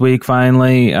this week.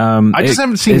 Finally, I just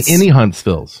haven't seen any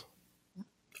Huntsvilles.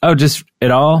 Oh, just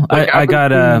at all? Like, I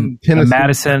got a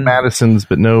Madison. Madisons,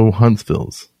 but no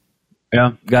Huntsvilles.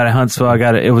 Yeah, got a Huntsville.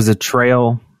 It was a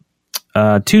trail,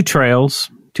 2 trail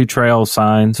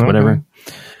signs, whatever.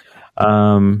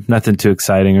 Nothing too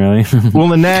exciting, really. Well,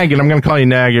 the nag, and I'm going to call you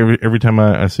nag every time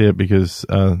I see it, because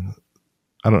I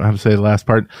don't know how to say the last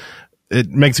part. It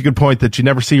makes a good point that you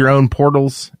never see your own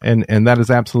portals, and that is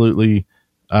absolutely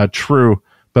true.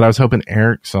 But I was hoping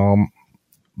Eric saw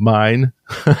mine.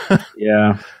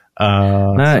 Yeah.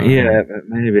 Not yet, but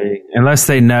maybe. Unless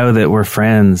they know that we're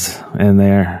friends and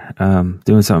they're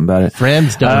doing something about it.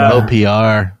 Friends don't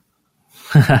OPR.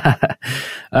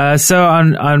 So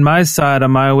on my side,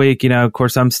 on my week, of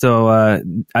course, I'm still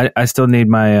I still need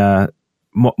my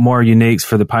more uniques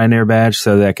for the Pioneer badge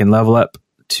so that I can level up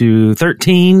to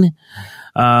 13.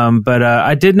 But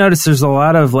I did notice there's a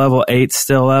lot of level 8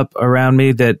 still up around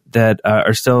me that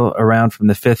are still around from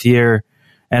the 5-year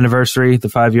anniversary, the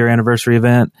 5-year anniversary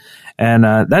event. And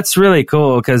that's really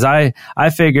cool, because I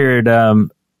figured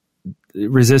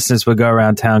Resistance would go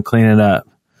around town cleaning up.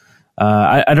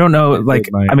 I don't know,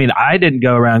 I didn't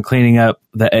go around cleaning up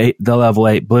the level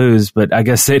 8 blues, but I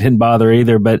guess they didn't bother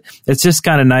either. But it's just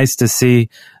kind of nice to see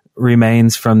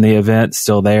remains from the event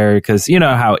still there, because you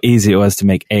know how easy it was to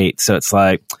make 8. So it's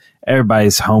like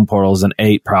everybody's home portal's an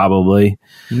 8 probably.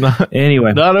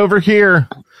 Anyway, not over here.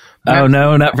 Oh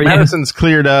no, not for you. Madison's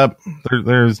cleared up.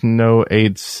 There's no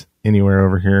 8s anywhere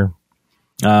over here.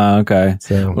 Okay.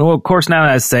 So- well, of course, now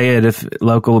that I say it, if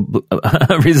local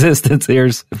resistance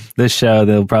hears this show,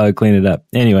 they'll probably clean it up.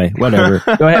 Anyway, whatever.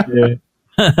 Go ahead.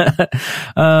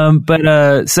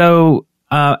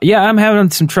 I'm having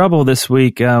some trouble this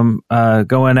week going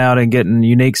out and getting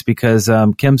uniques because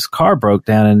Kim's car broke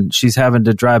down and she's having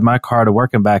to drive my car to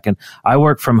work and back. And I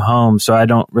work from home, so I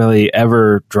don't really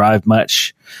ever drive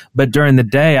much. But during the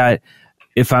day,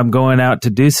 if I'm going out to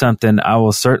do something, I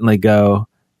will certainly go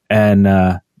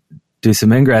and do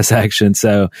some ingress action.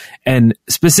 So, and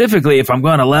specifically, if I'm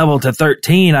going to level to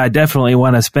 13, I definitely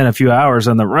want to spend a few hours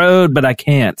on the road, but I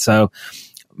can't. So,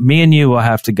 me and you will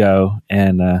have to go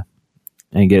and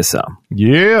get some.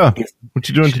 Yeah. What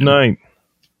you doing tonight?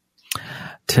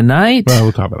 Tonight? Well,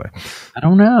 we'll talk about that. I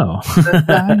don't know.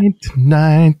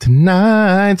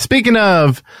 Tonight. Speaking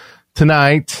of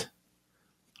tonight,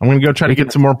 I'm going to go try to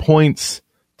get some more points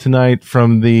tonight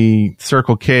from the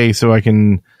Circle K so I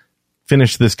can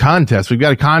finish this contest. We've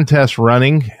got a contest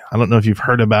running. I don't know if you've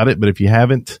heard about it, but if you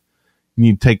haven't, you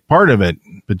need to take part of it.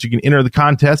 But you can enter the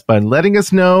contest by letting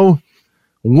us know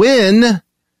when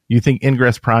you think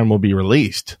Ingress Prime will be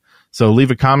released. So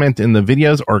leave a comment in the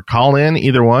videos or call in,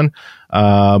 either one.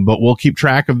 But we'll keep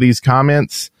track of these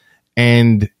comments.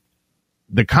 And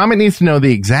the comment needs to know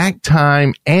the exact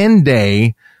time and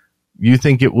day you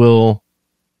think it will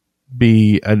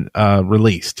be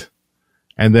released.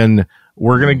 And then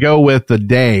we're going to go with the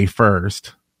day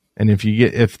first. And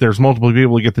if there's multiple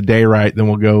people who get the day right, then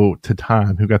we'll go to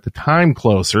time. Who got the time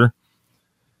closer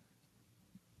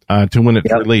to when it's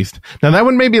released. Now that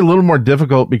one may be a little more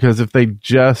difficult because if they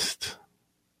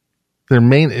it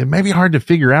may be hard to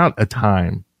figure out a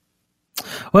time.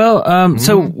 Well,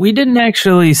 so we didn't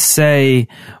actually say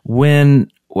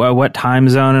what time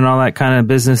zone and all that kind of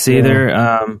business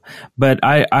either. But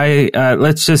I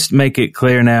let's just make it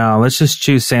clear now. Let's just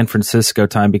choose San Francisco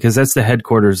time because that's the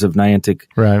headquarters of Niantic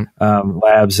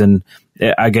Labs, and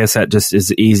I guess that just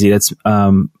is easy. That's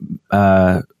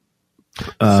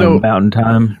Mountain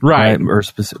time, right? Or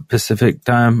Pacific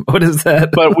time. What is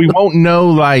that? But we won't know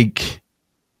like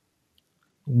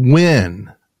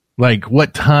when, like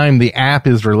what time the app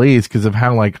is released because of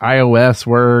how like iOS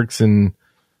works and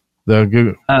the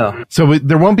Google. Oh, so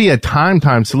there won't be a time.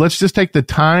 So let's just take the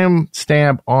time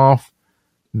stamp off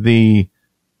the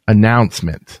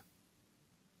announcement.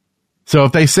 So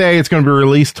if they say it's going to be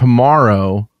released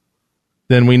tomorrow,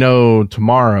 then we know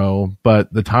tomorrow,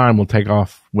 but the time will take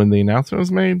off when the announcement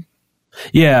was made.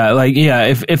 Yeah,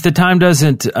 if the time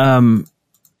doesn't,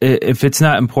 if it's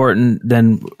not important,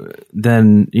 then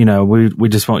we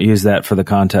just won't use that for the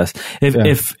contest.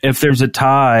 If there's a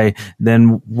tie,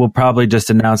 then we'll probably just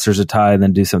announce there's a tie and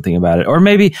then do something about it. Or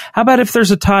maybe, how about if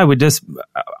there's a tie, we just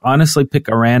honestly pick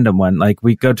a random one, like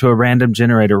we go to a random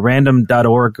generator,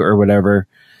 random.org or whatever.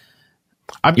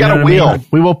 I've got a wheel. I mean?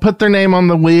 We will put their name on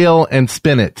the wheel and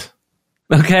spin it.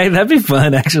 Okay, that'd be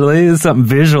fun. Actually, it's something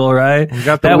visual, right? We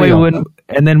got the that wheel. way,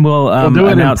 and then we'll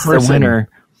announce the winner.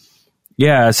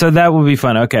 Yeah, so that will be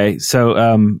fun. Okay,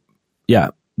 so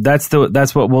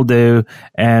that's what we'll do,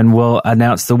 and we'll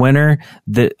announce the winner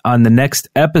on the next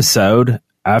episode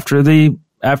after the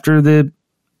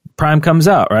Prime comes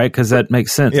out, right? Because that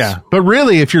makes sense. Yeah, but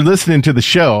really, if you're listening to the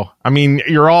show, I mean,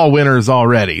 you're all winners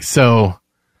already. So.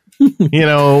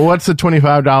 What's the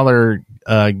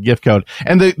 $25 gift code?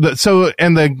 And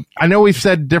I know we've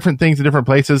said different things in different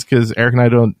places because Eric and I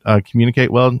don't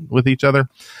communicate well with each other.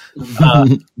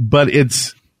 But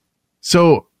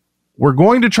we're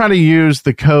going to try to use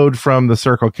the code from the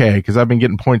Circle K because I've been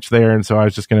getting points there. And so I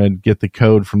was just going to get the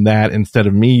code from that instead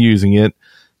of me using it,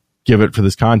 give it for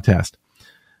this contest.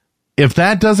 If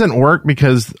that doesn't work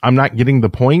because I'm not getting the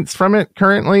points from it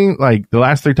currently, like the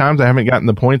last 3 times I haven't gotten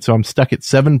the points, so I'm stuck at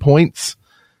 7 points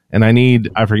and I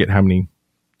forget how many,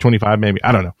 25 maybe,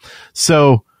 I don't know.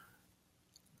 So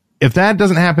if that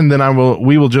doesn't happen, then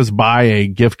we will just buy a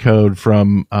gift code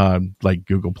from like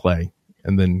Google Play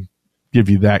and then give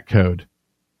you that code.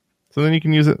 So then you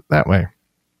can use it that way.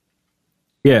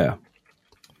 Yeah.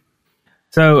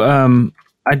 So,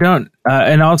 I don't,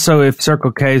 and also if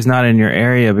Circle K is not in your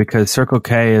area because Circle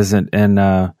K isn't in,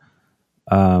 right.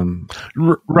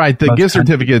 The gift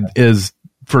certificate is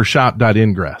for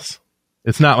shop.ingress.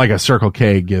 It's not like a Circle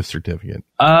K gift certificate.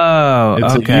 Oh,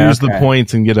 it's okay. Use the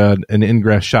points and get an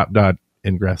ingress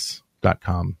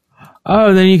shop.ingress.com.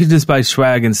 Oh, then you can just buy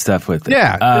swag and stuff with it.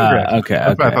 Yeah. Okay.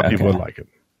 I thought people would like it.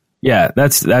 Yeah,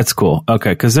 that's cool.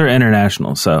 Okay. Cause they're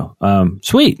international. So,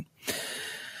 sweet.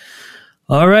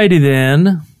 Alrighty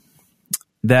then.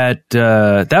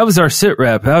 that was our sit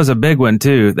rep. That was a big one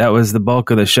too. That was the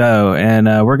bulk of the show, and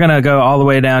we're gonna go all the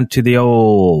way down to the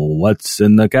old "What's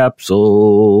in the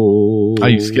capsule." Oh,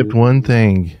 you skipped one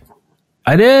thing.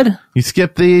 I did. You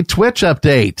skipped the Twitch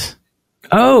update.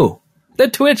 Oh, the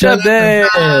Twitch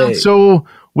update. So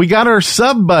we got our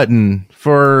sub button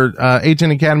for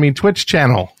Agent Academy Twitch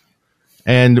channel,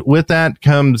 and with that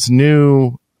comes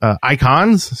new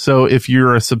icons. So if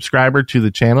you're a subscriber to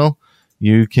the channel,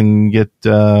 you can get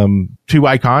 2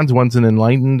 icons. One's an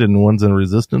Enlightened and one's a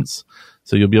Resistance.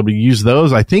 So you'll be able to use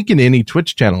those, I think, in any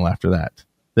Twitch channel after that.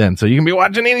 Then, so you can be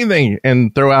watching anything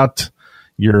and throw out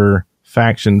your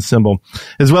faction symbol,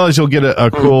 as well as you'll get a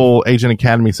cool Agent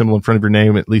Academy symbol in front of your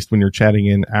name, at least when you're chatting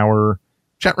in our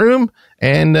chat room.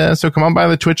 And so come on by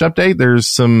the Twitch update. There's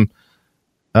some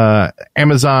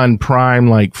Amazon Prime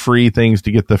like free things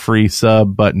to get the free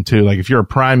sub button too. Like if you're a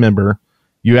Prime member,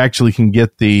 you actually can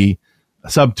get the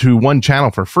sub to one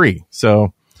channel for free.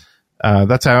 So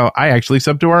that's how I actually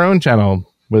sub to our own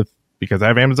channel because I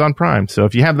have Amazon Prime. So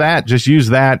if you have that, just use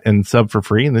that and sub for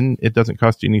free, and then it doesn't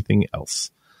cost you anything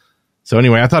else. So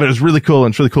anyway, I thought it was really cool,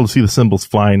 and it's really cool to see the symbols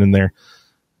flying in there.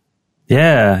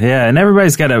 Yeah, and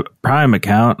everybody's got a Prime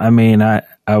account. I mean, I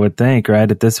would think, right,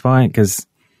 at this point, because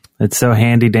it's so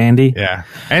handy dandy. Yeah,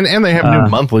 and they have a new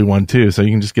monthly one too, so you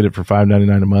can just get it for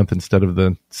 $5.99 a month instead of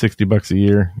the $60 a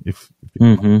year if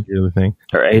you yearly thing,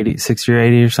 or 60 or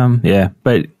 80 or something. Yeah,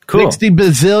 but cool. 60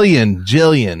 bazillion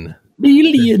jillion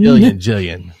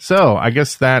jillion. So I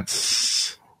guess that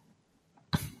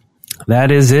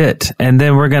is it, and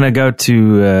then we're gonna go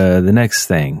to the next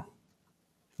thing,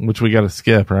 which we got to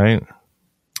skip, right?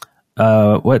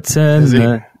 What's in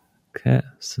the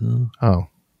capsule? Oh.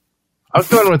 I was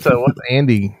going with what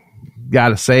Andy got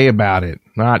to say about it,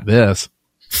 not this.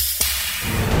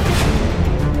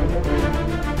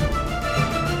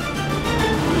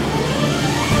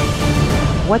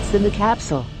 What's in the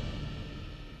capsule?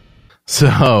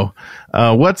 So,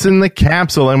 what's in the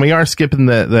capsule? And we are skipping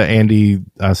the Andy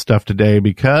stuff today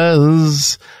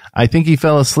because I think he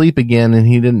fell asleep again and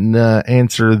he didn't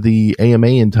answer the AMA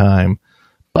in time.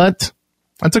 But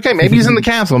that's okay. Maybe he's in the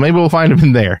capsule. Maybe we'll find him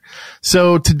in there.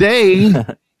 So today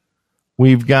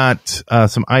we've got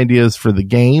some ideas for the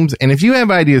games. And if you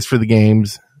have ideas for the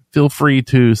games, feel free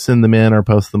to send them in or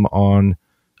post them on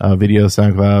video,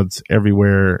 SoundClouds,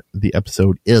 everywhere the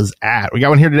episode is at. We got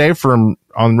one here today on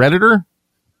Redditor.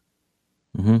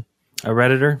 Mm-hmm. A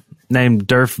Redditor named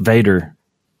Durf Vader.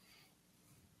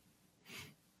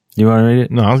 You want to read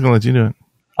it? No, I was going to let you do it.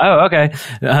 Oh, okay.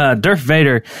 Durf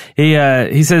Vader,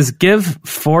 he says, give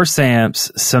Force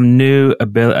Amps some new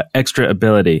extra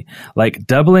ability, like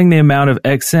doubling the amount of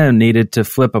XM needed to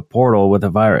flip a portal with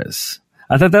a virus.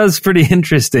 I thought that was pretty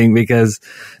interesting because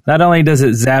not only does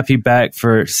it zap you back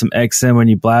for some XM when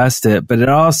you blast it, but it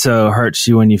also hurts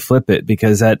you when you flip it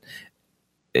because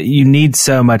you need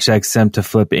so much XM to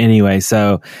flip anyway.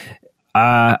 So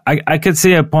I could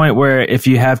see a point where if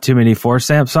you have too many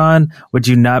Force Amps on, would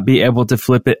you not be able to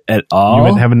flip it at all? You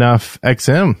wouldn't have enough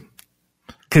XM.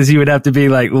 Because you would have to be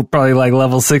probably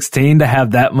level 16 to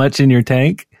have that much in your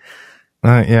tank.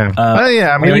 Yeah.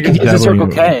 Yeah. I mean, you could use the Circle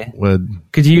K.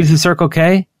 Could you use the Circle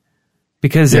K?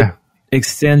 Because it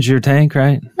extends your tank,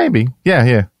 right? Maybe.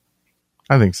 Yeah.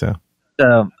 I think so.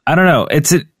 So I don't know.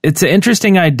 It's an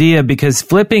interesting idea because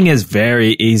flipping is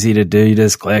very easy to do. You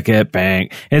just click it, bang.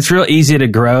 It's real easy to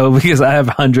grow because I have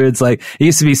hundreds. Like it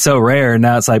used to be so rare, and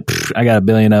now it's like I got 1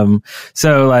 billion of them.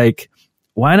 So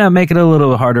why not make it a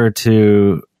little harder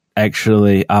to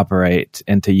actually operate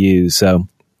and to use? So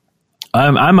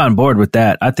I'm on board with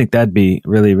that. I think that'd be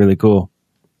really, really cool.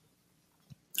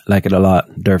 Like it a lot,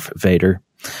 Durf Vader.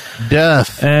 Durf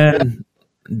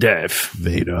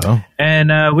Vader.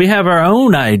 And we have our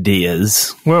own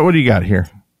ideas. What do you got here?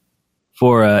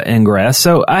 For Ingress.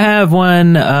 So I have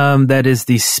one that is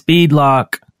the speed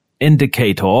lock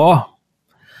indicator.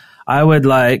 I would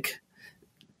like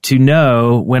to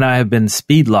know when I have been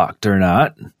speed locked or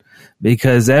not,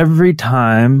 because every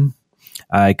time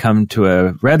I come to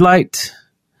a red light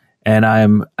and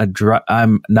I'm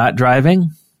not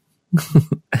driving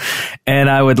and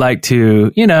I would like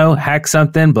to, hack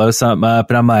something, blow something up.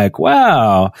 And I'm like,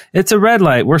 wow, it's a red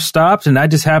light. We're stopped. And I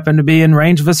just happen to be in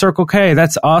range of a Circle K.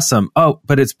 That's awesome. Oh,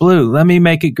 but it's blue. Let me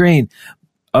make it green.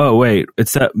 Oh, wait,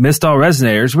 it's missed all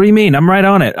resonators. What do you mean? I'm right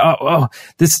on it. Oh,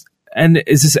 this. And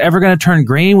is this ever going to turn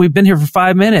green? We've been here for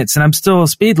 5 minutes and I'm still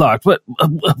speed locked. What?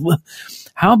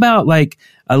 How about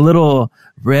a little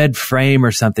red frame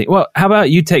or something? Well, how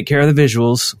about you take care of the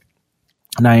visuals,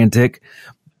 Niantic?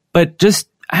 But just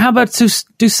how about to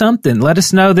do something? Let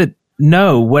us know that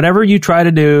whatever you try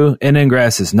to do in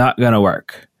Ingress is not going to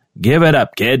work. Give it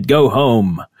up, kid. Go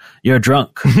home. You're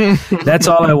drunk. That's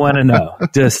all I want to know.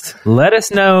 Just let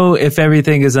us know if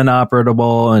everything is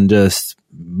inoperable and just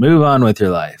move on with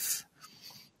your life.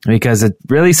 Because it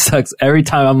really sucks every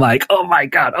time I'm like, oh my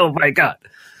God.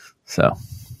 So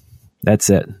that's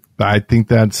it. I think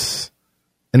that's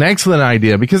an excellent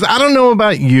idea because I don't know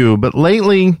about you, but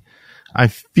lately I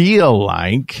feel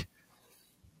like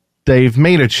they've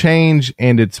made a change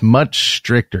and it's much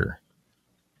stricter.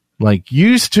 Like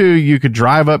used to, you could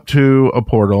drive up to a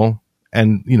portal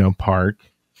and, park,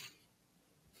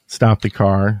 stop the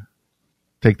car,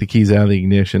 take the keys out of the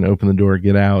ignition, open the door,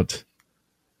 get out,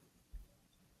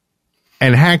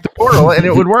 and hack the portal and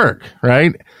it would work,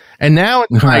 right? And now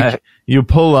it's like you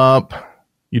pull up,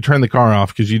 you turn the car off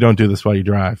because you don't do this while you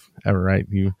drive ever, right?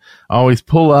 You always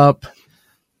pull up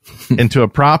into a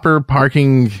proper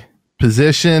parking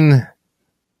position,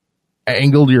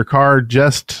 angled your car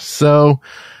just so.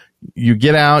 You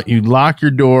get out, you lock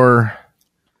your door,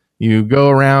 you go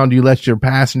around, you let your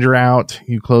passenger out,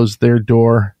 you close their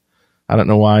door. I don't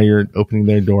know why you're opening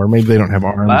their door. Maybe they don't have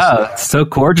arms. Wow, it's so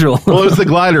cordial. Well, it was the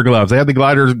glider gloves. They had the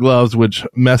glider gloves, which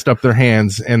messed up their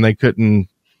hands, and they couldn't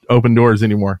open doors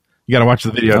anymore. You got to watch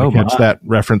the video to catch that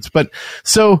reference. But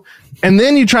so, and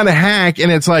then you try to hack,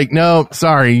 and it's like, no,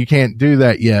 sorry, you can't do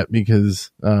that yet because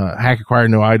hack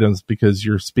acquired no items because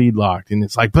you're speed locked. And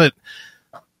it's like, but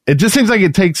it just seems like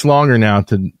it takes longer now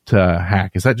to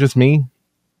hack. Is that just me?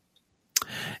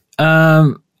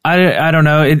 I don't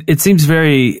know. It seems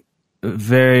very,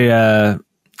 very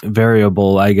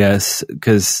variable, I guess,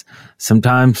 because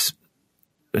sometimes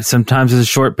it's a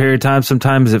short period of time.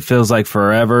 Sometimes it feels like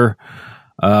forever.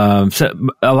 So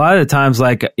a lot of the times,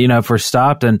 like, if we're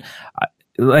stopped and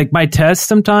like my test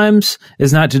sometimes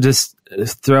is not to just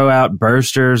throw out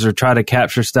bursters or try to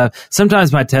capture stuff.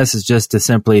 Sometimes my test is just to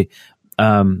simply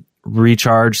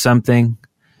recharge something,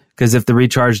 because if the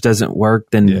recharge doesn't work,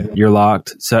 then you're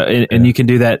locked. So and you can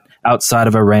do that outside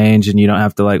of a range and you don't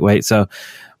have to like wait. So,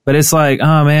 but it's like,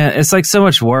 oh man, it's like so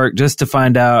much work just to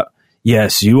find out,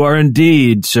 yes, you are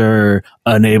indeed, sir,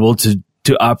 unable to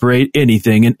operate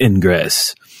anything in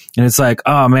Ingress. And it's like,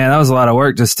 oh man, that was a lot of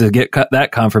work just to get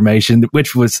that confirmation,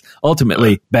 which was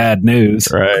ultimately bad news.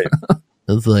 Right.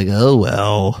 It's like, oh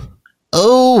well.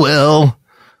 Oh,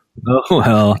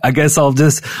 well, I guess I'll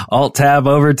just alt-tab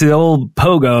over to old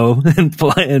Pogo and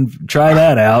play and try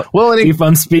that out. Well, see if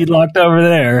I'm speed locked over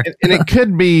there. And it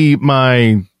could be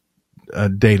my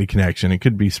data connection. It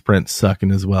could be Sprint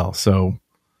sucking as well. So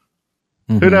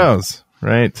who knows,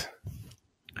 right?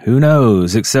 Who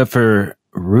knows, except for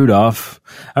Rudolph.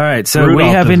 All right, so Rudolph we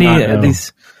have any of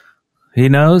these? He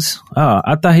knows? Oh,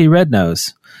 I thought he red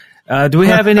nose. Do we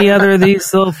have any other of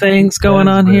these little things going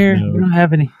on here? We don't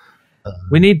have any.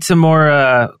 We need some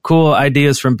more cool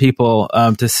ideas from people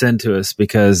to send to us,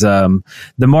 because the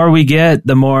more we get,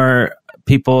 the more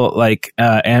people like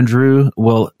Andrew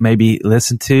will maybe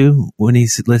listen to when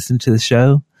he's listening to the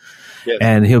show. Yes.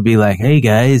 And he'll be like, hey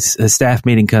guys, a staff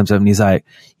meeting comes up and he's like,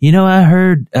 I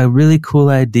heard a really cool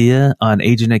idea on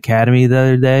Agent Academy the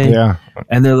other day. Yeah.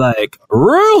 And they're like,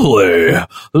 really?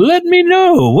 Let me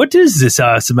know. What is this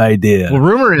awesome idea? Well,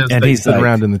 rumor is they sit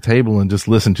around in the table and just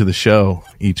listen to the show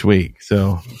each week.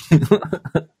 So,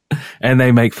 and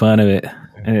they make fun of it.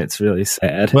 And it's really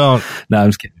sad. Well, no,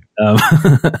 I'm just kidding.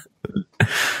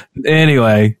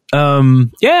 Anyway,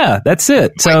 yeah, that's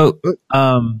it. So,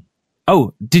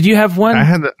 oh, did you have one? I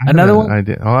had another one? I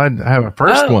did. Oh, I have a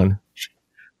first one.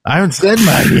 I haven't said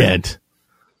mine yet.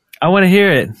 I want to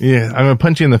hear it. Yeah, I'm going to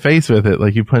punch you in the face with it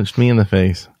like you punched me in the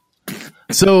face.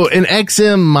 So, an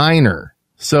XM miner.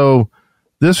 So,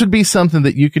 this would be something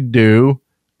that you could do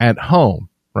at home,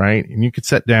 right? And you could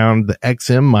set down the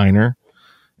XM miner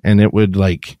and it would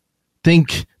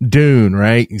think Dune,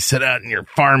 right? You sit out and you're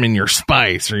farming your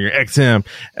spice or your XM.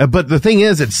 But the thing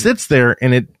is, it sits there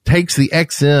and it takes the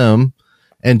XM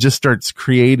and just starts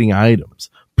creating items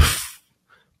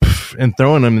and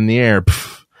throwing them in the air,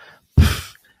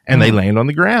 and they land on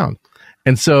the ground.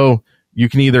 And so you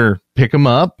can either pick them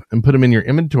up and put them in your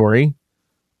inventory,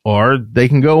 or they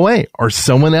can go away, or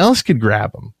someone else could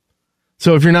grab them.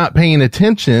 So if you're not paying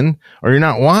attention or you're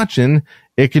not watching,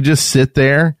 it could just sit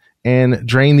there and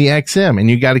drain the XM, and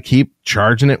you got to keep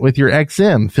charging it with your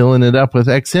XM, filling it up with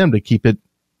XM to keep it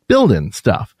building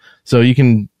stuff. So you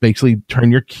can basically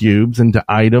turn your cubes into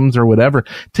items or whatever.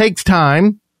 Takes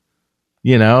time,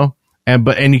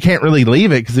 and you can't really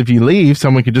leave it, because if you leave,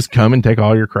 someone could just come and take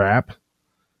all your crap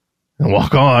and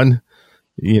walk on,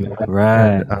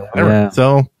 Right. Yeah.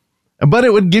 So, but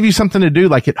it would give you something to do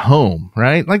like at home,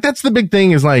 right? Like that's the big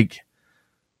thing, is like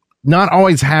not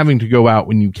always having to go out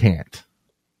when you can't.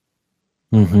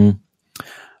 Mm-hmm.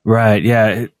 Right.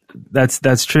 Yeah.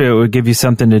 That's true. It would give you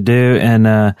something to do.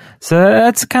 And so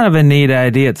that's kind of a neat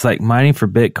idea. It's like mining for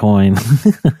Bitcoin.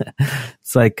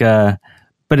 It's like,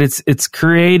 but it's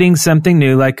creating something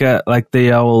new, like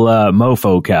the old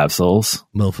mofo capsules.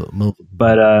 Mofo.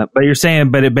 But you're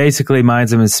saying, but it basically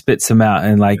mines them and spits them out,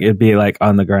 and like it'd be like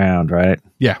on the ground, right?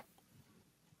 Yeah.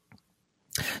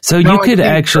 So you could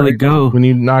actually go when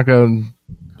you knock a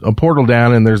portal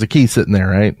down and there's a key sitting there,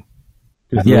 right?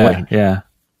 Yeah.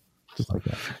 Just like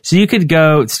that. So you could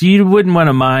go. So you wouldn't want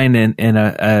to mine in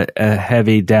a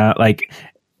heavy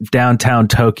downtown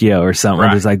Tokyo or something. Right.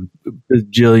 Where there's like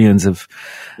bajillions of.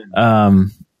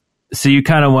 So you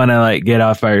kind of want to like get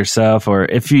off by yourself, or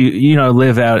if you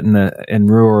live out in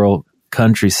rural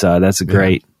countryside, that's a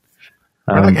great.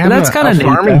 Like that's kind of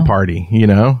farming party,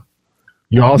 You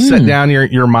all sit down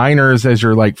your miners as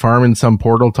you're like farming some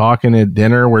portal, talking at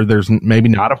dinner where there's maybe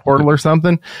not a portal or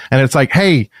something. And it's like,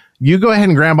 hey, you go ahead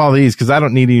and grab all these because I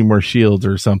don't need any more shields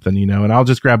or something, and I'll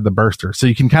just grab the burster. So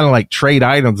you can kind of like trade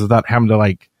items without having to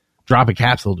like drop a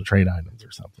capsule to trade items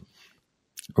or something.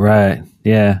 Right.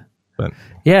 Yeah. But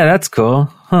yeah, that's cool.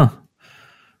 Huh.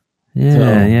 Yeah. So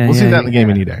yeah. We'll see that in the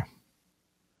game any day.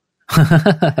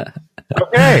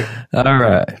 Okay. All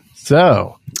right.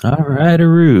 So. All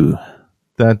right-aroo.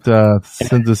 That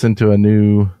sends us into a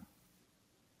new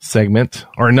segment,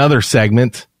 or another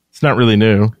segment. It's not really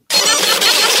new.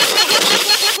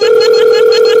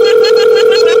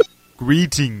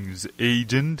 Greetings,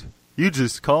 Agent. You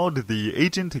just called the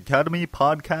Agent Academy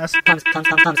podcast.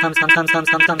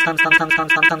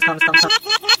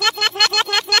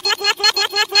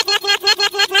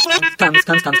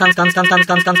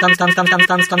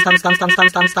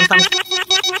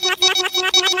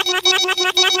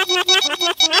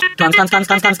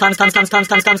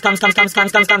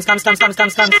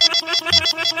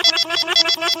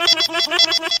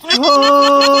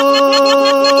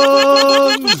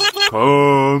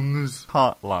 Comes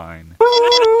hotline.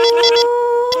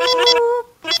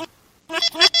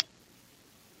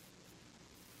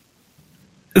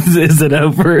 Is it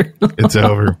over? It's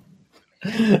over.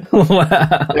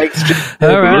 Wow. Thanks,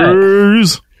 all right.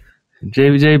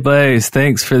 JBJ Blaze,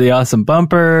 thanks for the awesome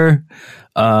bumper.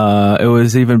 It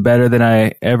was even better than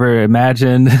I ever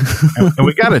imagined. And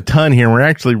we got a ton here. We're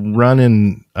actually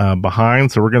running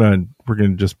behind, so we're gonna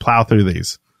just plow through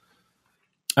these.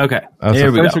 Okay.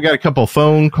 So first we got a couple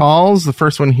phone calls. The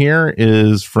first one here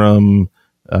is from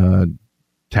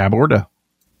Tab Orda.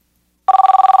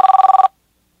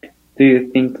 Do you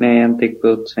think Niantic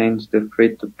will change the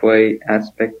free-to-play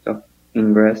aspect of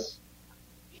Ingress?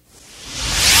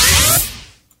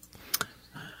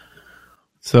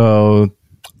 So,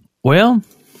 well,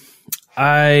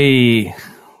 I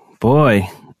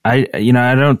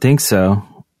don't think so.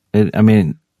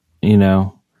 A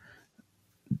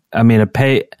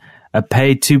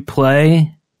pay to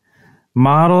play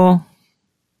model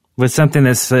with something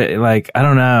that's like, I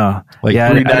don't know, like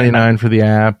 $3.99 for the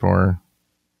app, or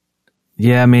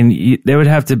they would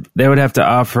have to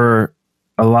offer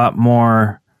a lot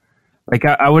more. Like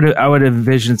I would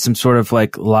envision some sort of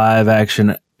like live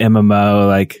action MMO,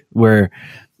 like where,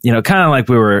 kind of like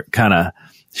we were kind of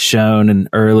shown in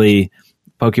early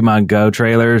Pokemon Go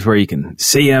trailers where you can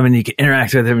see them and you can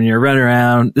interact with them and you're running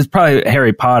around. There's probably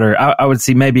Harry Potter. I would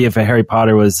see maybe if a Harry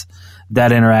Potter was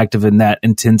that interactive and that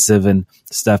intensive and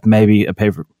stuff, maybe a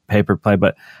paper play,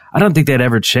 but I don't think they'd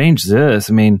ever change this.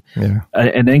 I mean,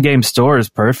 an in-game store is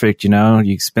perfect.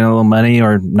 You spend a little money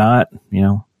or not,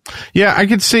 Yeah, I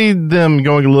could see them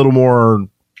going a little more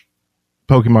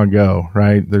Pokemon Go,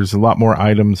 right? There's a lot more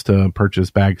items to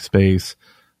purchase, bag space,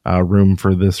 room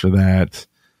for this or that.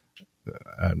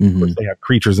 Of course, they have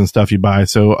creatures and stuff you buy.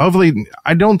 So hopefully,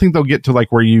 I don't think they'll get to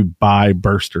like where you buy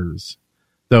bursters,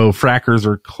 though frackers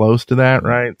are close to that,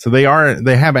 right? So they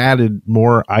have added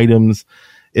more items.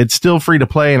 It's still free to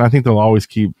play, and I think they'll always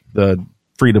keep the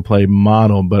free to play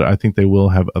model, but I think they will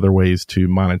have other ways to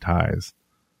monetize.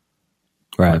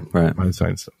 Right.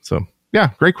 So yeah,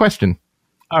 great question.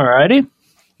 All righty.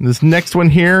 This next one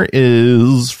here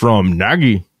is from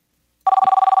Nagi.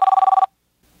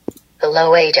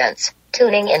 Hello, agents.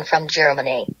 Tuning in from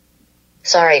Germany.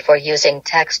 Sorry for using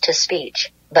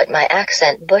text-to-speech, but my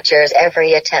accent butchers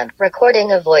every attempt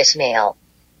recording a voicemail.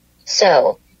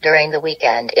 So, during the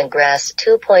weekend, Ingress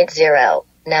 2.0,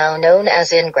 now known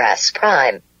as Ingress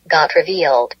Prime, got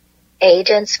revealed.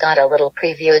 Agents got a little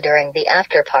preview during the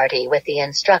after-party with the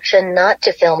instruction not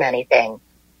to film anything.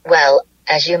 Well,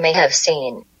 as you may have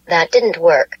seen, that didn't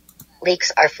work.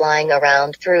 Leaks are flying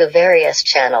around through various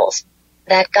channels.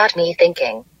 That got me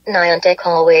thinking, Niantic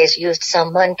always used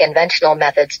some unconventional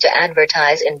methods to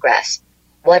advertise Ingress.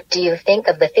 What do you think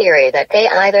of the theory that they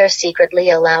either secretly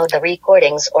allowed the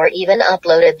recordings or even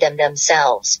uploaded them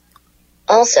themselves?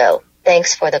 Also,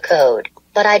 thanks for the code,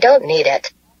 but I don't need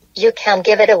it. You can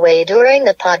give it away during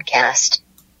the podcast.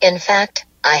 In fact,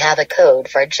 I have a code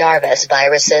for Jarvis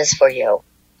viruses for you.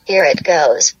 Here it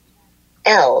goes.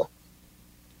 L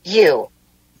U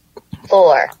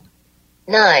 4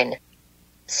 9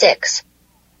 6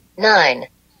 9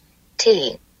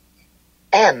 T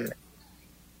M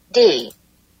D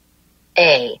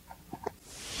A.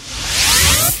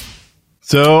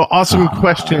 So, awesome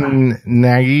question,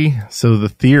 Nagy. So, the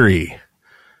theory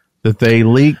that they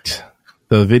leaked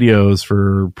the videos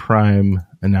for Prime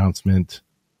announcement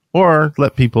or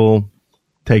let people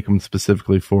take them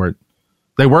specifically for it.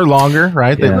 They were longer,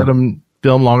 right? They let them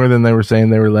film longer than they were saying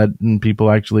they were letting people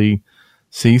actually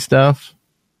see stuff.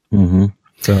 Mm-hmm.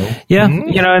 So,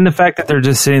 and the fact that they're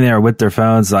just sitting there with their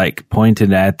phones, like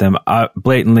pointed at them,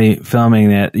 blatantly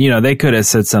filming it. They could have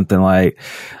said something like,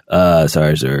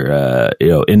 sorry, sir,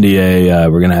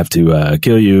 NDA, we're going to have to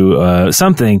kill you,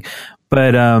 something.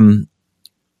 But,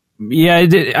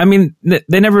 they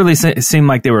never really seemed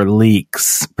like they were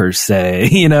leaks per se.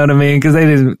 You know what I mean? Because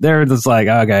they were just like,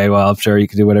 okay, well, I'm sure you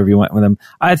can do whatever you want with them.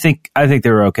 I think they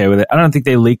were okay with it. I don't think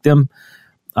they leaked them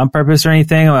on purpose or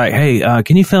anything. Like, hey,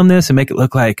 can you film this and make it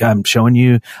look like I'm showing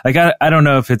you? Like, I don't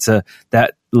know if it's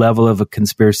that level of a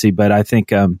conspiracy, but I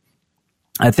think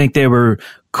they were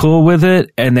cool with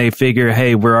it, and they figure,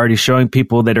 hey, we're already showing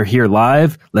people that are here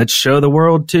live. Let's show the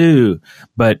world too,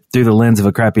 but through the lens of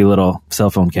a crappy little cell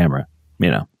phone camera,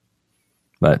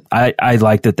 But I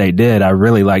like that they did. I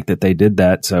really like that they did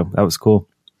that. So that was cool.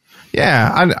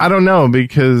 Yeah, I don't know,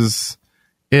 because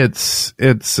it's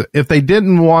if they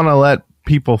didn't want to let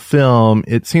people film,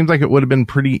 it seems like it would have been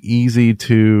pretty easy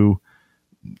to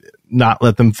not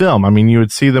let them film. I mean, you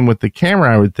would see them with the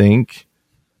camera, I would think.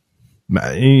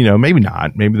 Maybe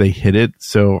not. Maybe they hid it.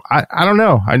 So I don't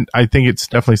know. I think it's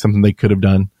definitely something they could have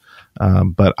done.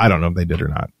 But I don't know if they did or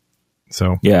not.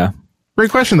 So yeah.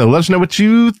 Great question though. Let us know what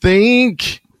you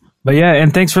think. But yeah,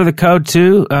 and thanks for the code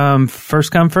too.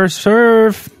 First come, first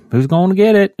serve. Who's going to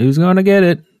get it? Who's going to get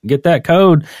it? Get that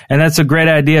code. And that's a great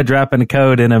idea, dropping a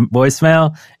code in a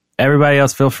voicemail. Everybody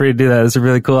else, feel free to do that. It's a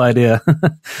really cool idea.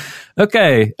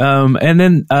 Okay. And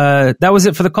then that was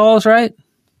it for the calls, right?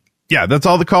 Yeah, that's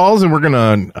all the calls, and we're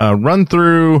going to run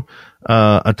through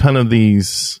a ton of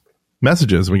these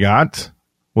messages we got.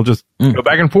 We'll just go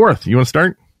back and forth. You want to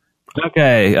start?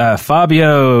 Okay.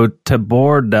 Fabio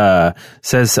Taborda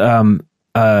says,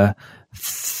 I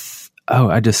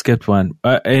just skipped one.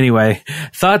 Anyway,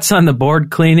 thoughts on the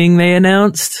board cleaning they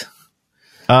announced?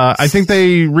 I think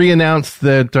they re-announced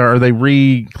that, or they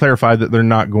re-clarified that they're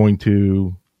not going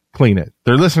to clean it.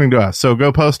 They're listening to us, so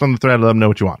go post on the thread. Let them know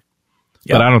what you want.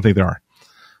 Yep. But I don't think there are.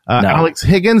 No. Alex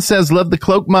Higgins says, love the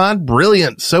cloak mod.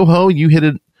 Brilliant. Soho, you hit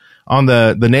it on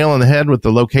the nail on the head with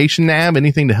the location nav.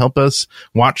 Anything to help us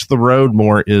watch the road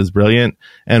more is brilliant.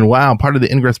 And wow, part of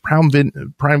the Ingress Prime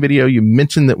video you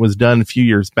mentioned that was done a few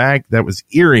years back, that was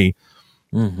eerie.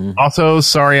 Mm-hmm. Also,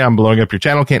 sorry I'm blowing up your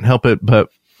channel, can't help it, but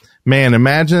man,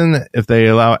 imagine if they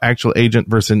allow actual agent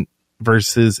versus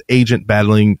agent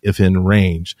battling if in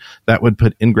range. That would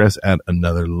put Ingress at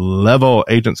another level.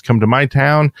 Agents come to my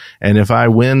town, and if I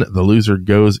win, the loser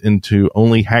goes into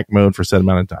only hack mode for a set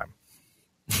amount of time.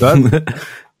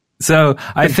 So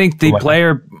I think the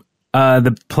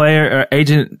player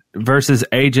agent versus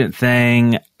agent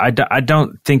thing, I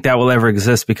don't think that will ever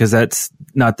exist, because that's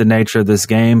not the nature of this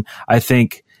game. I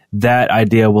think that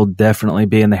idea will definitely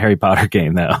be in the Harry Potter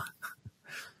game, though.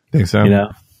 Think so?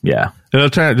 Yeah. It'll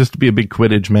turn out just to be a big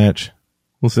Quidditch match.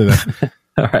 We'll see that.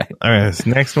 All right. This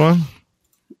next one.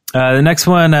 The next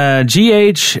one,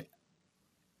 GH.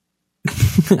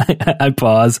 I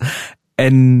pause.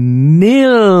 Anilida.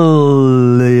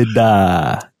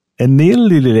 Dang,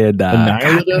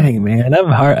 man.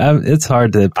 It's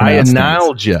hard to pronounce. I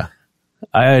annulled you.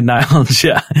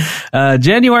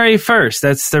 January 1st.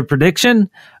 That's their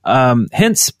prediction.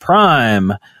 Hence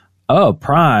Prime. Oh,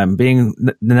 Prime being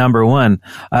the number one.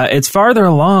 It's farther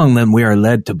along than we are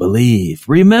led to believe.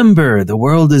 Remember, the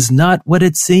world is not what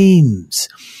it seems.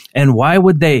 And why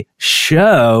would they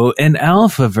show an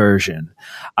alpha version?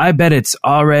 I bet it's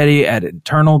already at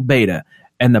internal beta,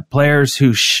 and the players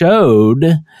who showed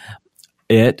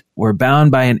it were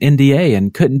bound by an NDA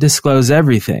and couldn't disclose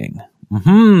everything.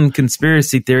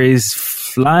 Conspiracy theories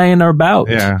flying about.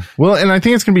 Yeah. Well, and I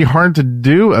think it's going to be hard to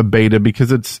do a beta,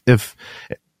 because it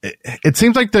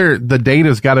seems like the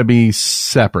data's got to be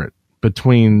separate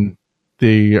between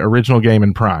the original game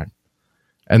and Prime.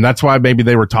 And that's why maybe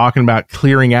they were talking about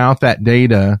clearing out that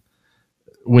data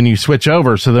when you switch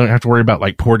over, so they don't have to worry about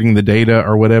like porting the data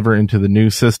or whatever into the new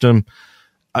system.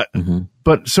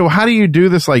 But so how do you do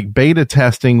this like beta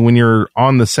testing when you're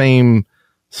on the same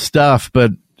stuff,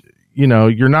 but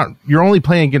you're only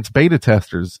playing against beta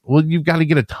testers? Well, you've got to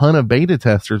get a ton of beta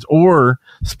testers or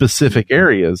specific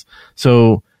areas.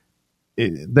 So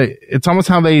it's almost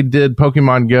how they did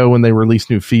Pokemon Go when they released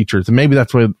new features. And maybe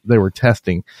that's what they were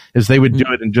testing, is they would do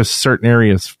it in just certain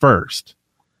areas first.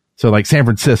 So like San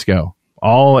Francisco,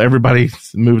 everybody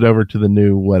moved over to the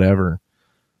new whatever.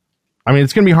 I mean,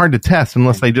 it's going to be hard to test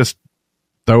unless they just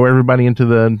throw everybody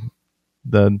into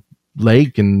the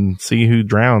lake and see who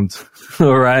drowns.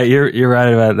 All right. You're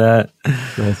right about that.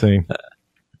 We'll see.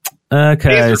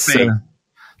 Okay.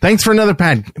 Thanks for another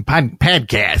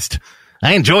podcast.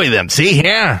 I enjoy them. See,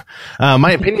 yeah.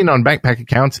 My opinion on backpack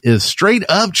accounts is straight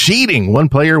up cheating. One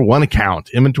player, one account.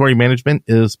 Inventory management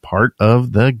is part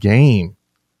of the game.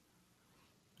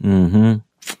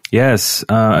 Yes,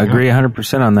 agree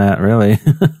 100% on that, really.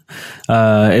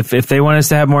 If they want us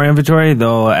to have more inventory,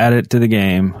 they'll add it to the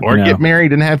game. Or get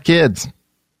married and have kids.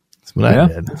 That's what I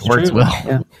did. It works well.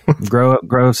 Yeah.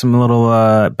 grow some little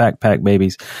backpack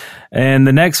babies. And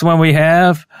the next one we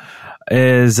have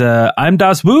is I'm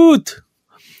Das Boot.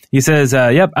 He says,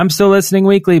 yep, I'm still listening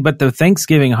weekly, but the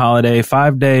Thanksgiving holiday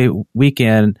 5-day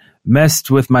weekend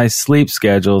messed with my sleep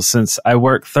schedule since I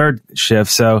work third shift,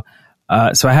 so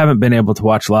I haven't been able to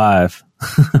watch live.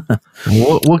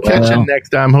 We'll catch it next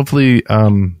time. Hopefully,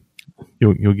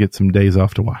 you'll get some days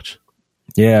off to watch.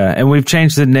 Yeah, and we've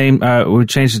changed the name. We've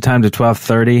changed the time to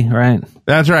 12:30, right?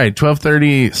 That's right,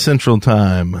 12:30 Central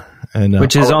Time, and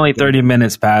which is only 30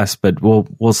 minutes past, but we'll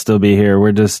still be here.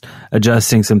 We're just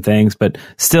adjusting some things, but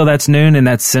still, that's noon and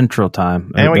that's Central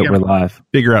Time. And we're live.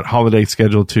 Figure out holiday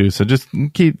schedule too. So just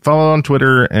follow on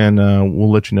Twitter, and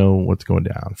we'll let you know what's going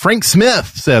down. Frank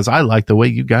Smith says, "I like the way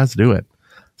you guys do it.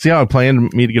 See how I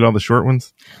planned me to get all the short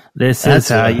ones? That's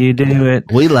how you do it.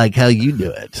 We like how you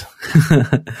do it."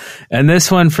 And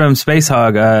this one from Space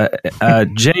Hog,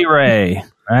 J Ray,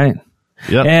 right?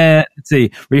 Yep. And let's see,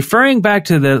 referring back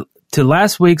to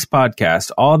last week's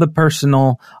podcast, all the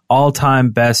personal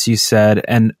all-time best you said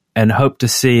and hope to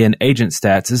see in agent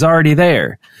stats is already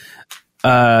there.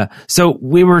 So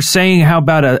we were saying, how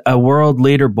about a world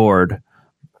leaderboard?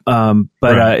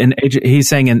 He's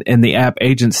saying in the app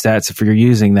Agent Stats, if you're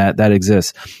using that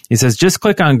exists. He says, just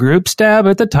click on Groups tab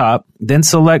at the top, then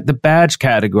select the badge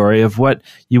category of what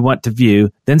you want to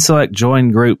view, then select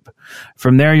Join Group.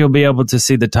 From there, you'll be able to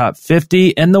see the top 50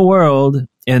 in the world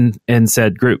in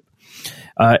said group.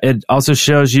 It also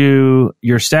shows you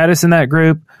your status in that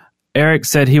group. Eric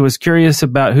said he was curious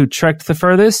about who trekked the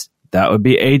furthest. That would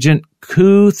be Agent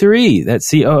Q3. That's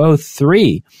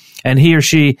COO3. And he or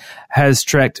she has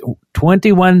trekked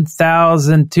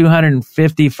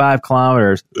 21,255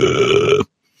 kilometers.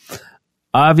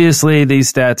 Obviously,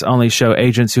 these stats only show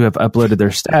agents who have uploaded their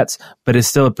stats, but it's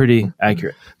still pretty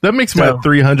accurate. That makes my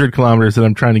 300 kilometers that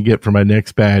I'm trying to get for my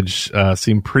next badge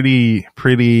seem pretty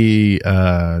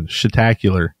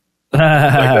shitacular. Like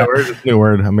that word? It's a new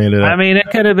word. I made it up. I mean, it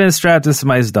could have been strapped to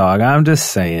somebody's dog. I'm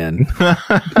just saying.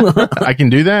 I can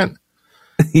do that?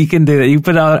 You can do that. You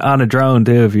put it on a drone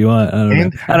too if you want.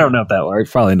 I don't know if that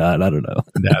works. Probably not. I don't know.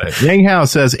 Yang Hao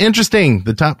says, interesting.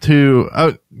 The top two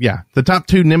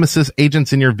Nemesis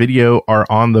agents in your video are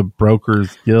on the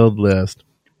Brokers Guild list.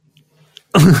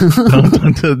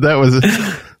 That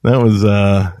was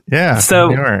yeah.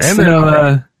 So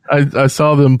I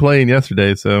saw them playing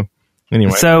yesterday. So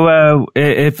anyway,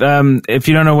 if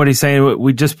you don't know what he's saying,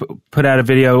 we just put out a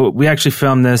video. We actually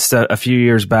filmed this a few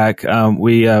years back.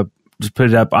 We just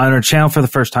put it up on our channel for the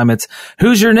first time. It's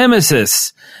Who's Your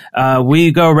Nemesis?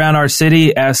 We go around our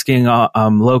city asking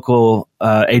local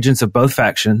agents of both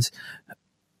factions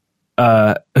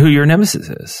who your nemesis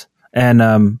is.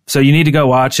 And so you need to go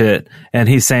watch it. And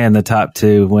he's saying the top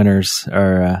two winners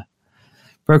are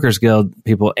Brokers Guild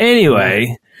people.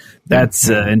 Anyway, that's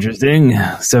interesting.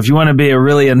 So if you want to be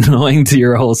really annoying to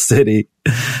your whole city,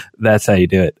 that's how you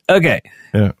do it. Okay.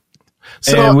 Yeah.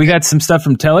 So, and we got some stuff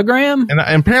from Telegram. And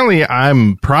apparently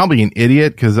I'm probably an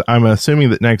idiot because I'm assuming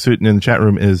that next in the chat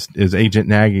room is Agent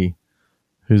Nagy.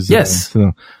 Who's yes.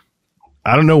 So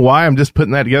I don't know why I'm just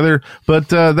putting that together, but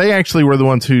they actually were the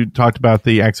ones who talked about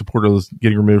the Access portals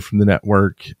getting removed from the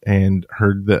network and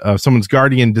heard that someone's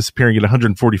Guardian disappearing at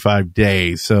 145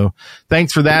 days. So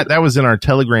thanks for that. That was in our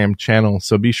Telegram channel.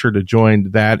 So be sure to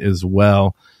join that as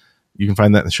well. You can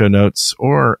find that in the show notes,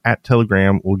 or at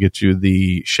Telegram, we'll get you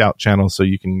the shout channel so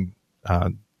you can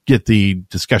get the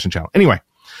discussion channel. Anyway,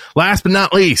 last but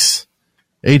not least,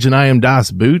 Agent I Am Das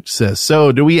Boot says,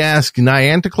 so do we ask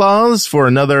Niantic Claus for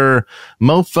another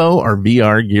mofo or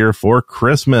VR gear for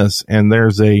Christmas? And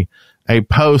there's a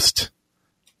post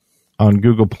on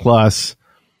Google Plus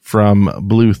from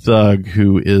Blue Thug,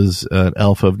 who is an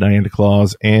elf of Niantic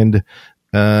Claus, and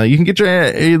you can get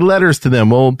your letters to them.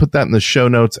 We'll put that in the show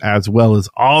notes, as well as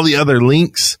all the other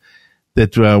links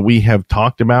that we have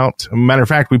talked about. Matter of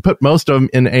fact, we put most of them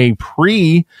in a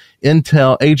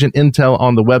pre-Intel, Agent Intel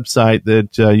on the website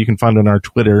that you can find on our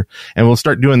Twitter, and we'll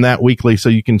start doing that weekly so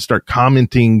you can start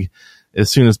commenting as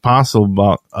soon as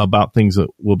possible about things that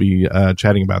we'll be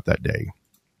chatting about that day.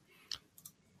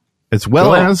 As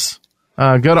well as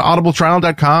go to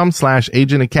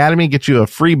audibletrial.com/Agent Academy, get you a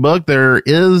free book. There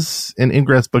is an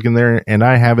Ingress book in there, and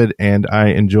I have it, and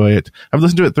I enjoy it. I've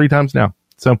listened to it 3 times now.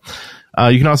 So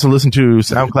you can also listen to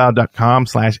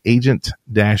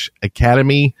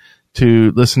soundcloud.com/Agent-Academy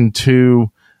to listen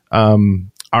to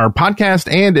our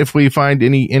podcast. And if we find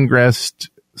any Ingress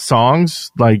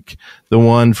songs, like the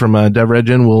one from Dev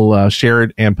Regen, we'll share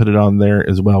it and put it on there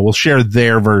as well. We'll share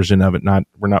their version of it.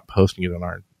 We're not posting it on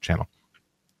our channel.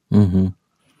 Mm-hmm.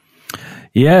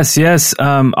 Yes.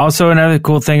 Also, another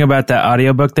cool thing about that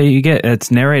audiobook that you get,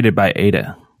 it's narrated by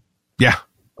Ada. Yeah.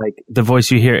 Like the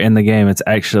voice you hear in the game, it's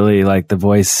actually like the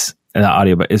voice in the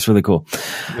audiobook. It's really cool.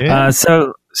 Yeah.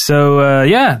 So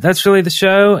that's really the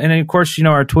show. And of course,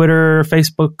 our Twitter,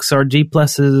 Facebooks, our G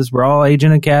Pluses, we're all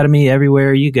Agent Academy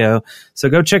everywhere you go. So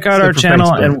go check out our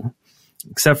channel. Facebook. And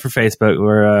except for Facebook,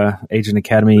 we're Agent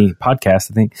Academy podcast,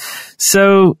 I think.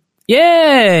 So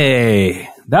yay!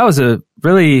 That was a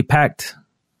really packed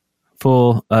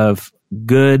full of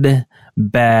good,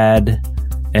 bad,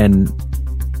 and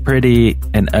pretty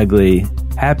and ugly,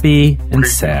 happy and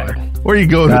sad. Where are you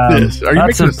going with this? Are you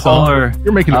making a song?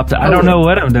 You're making I don't know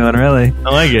what I'm doing, really. I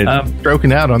like it.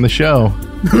 Stroking out on the show.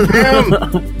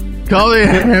 Call the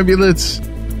ambulance.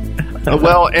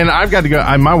 Well, and I've got to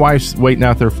go. My wife's waiting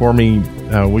out there for me.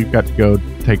 We've got to go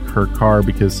take her car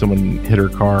because someone hit our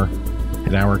car.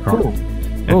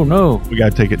 Oh no. We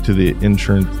got to take it to the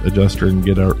insurance adjuster and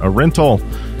get a rental.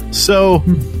 So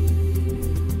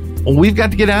we've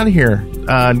got to get out of here.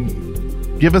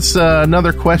 Give us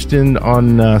another question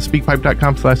on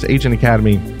speakpipe.com/Agent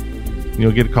Academy.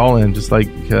 You'll get a call in just like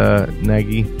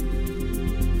Nagy.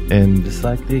 And just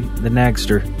like the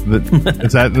Nagster.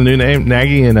 Is that the new name?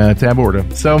 Nagy and Tab Orta.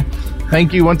 So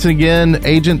thank you once again,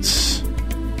 agents.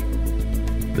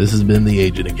 This has been the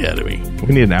Agent Academy.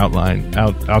 We need an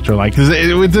outro line, because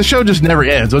the show just never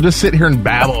ends. We'll just sit here and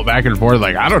babble back and forth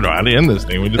like, I don't know how to end this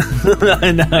thing. We just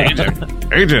I know.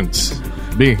 Agents.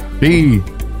 Be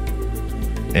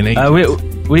an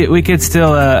agent. We could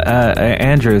still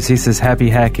Andrews. He says happy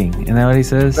hacking. Isn't that what he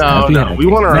says? No, we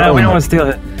want our own. No, we don't want to steal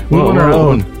it. We want our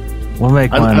own. We'll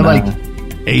make one. I like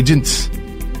agents.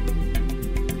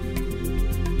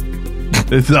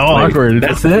 It's all awkward.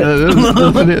 That's it.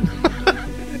 That's it.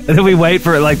 And then we wait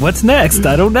for it, like, what's next?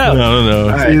 I don't know. No.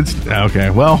 Right. Okay,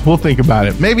 well, we'll think about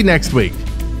it. Maybe next week.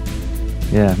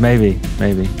 Yeah, maybe. All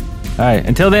right,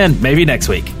 until then, maybe next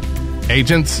week.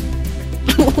 Agents.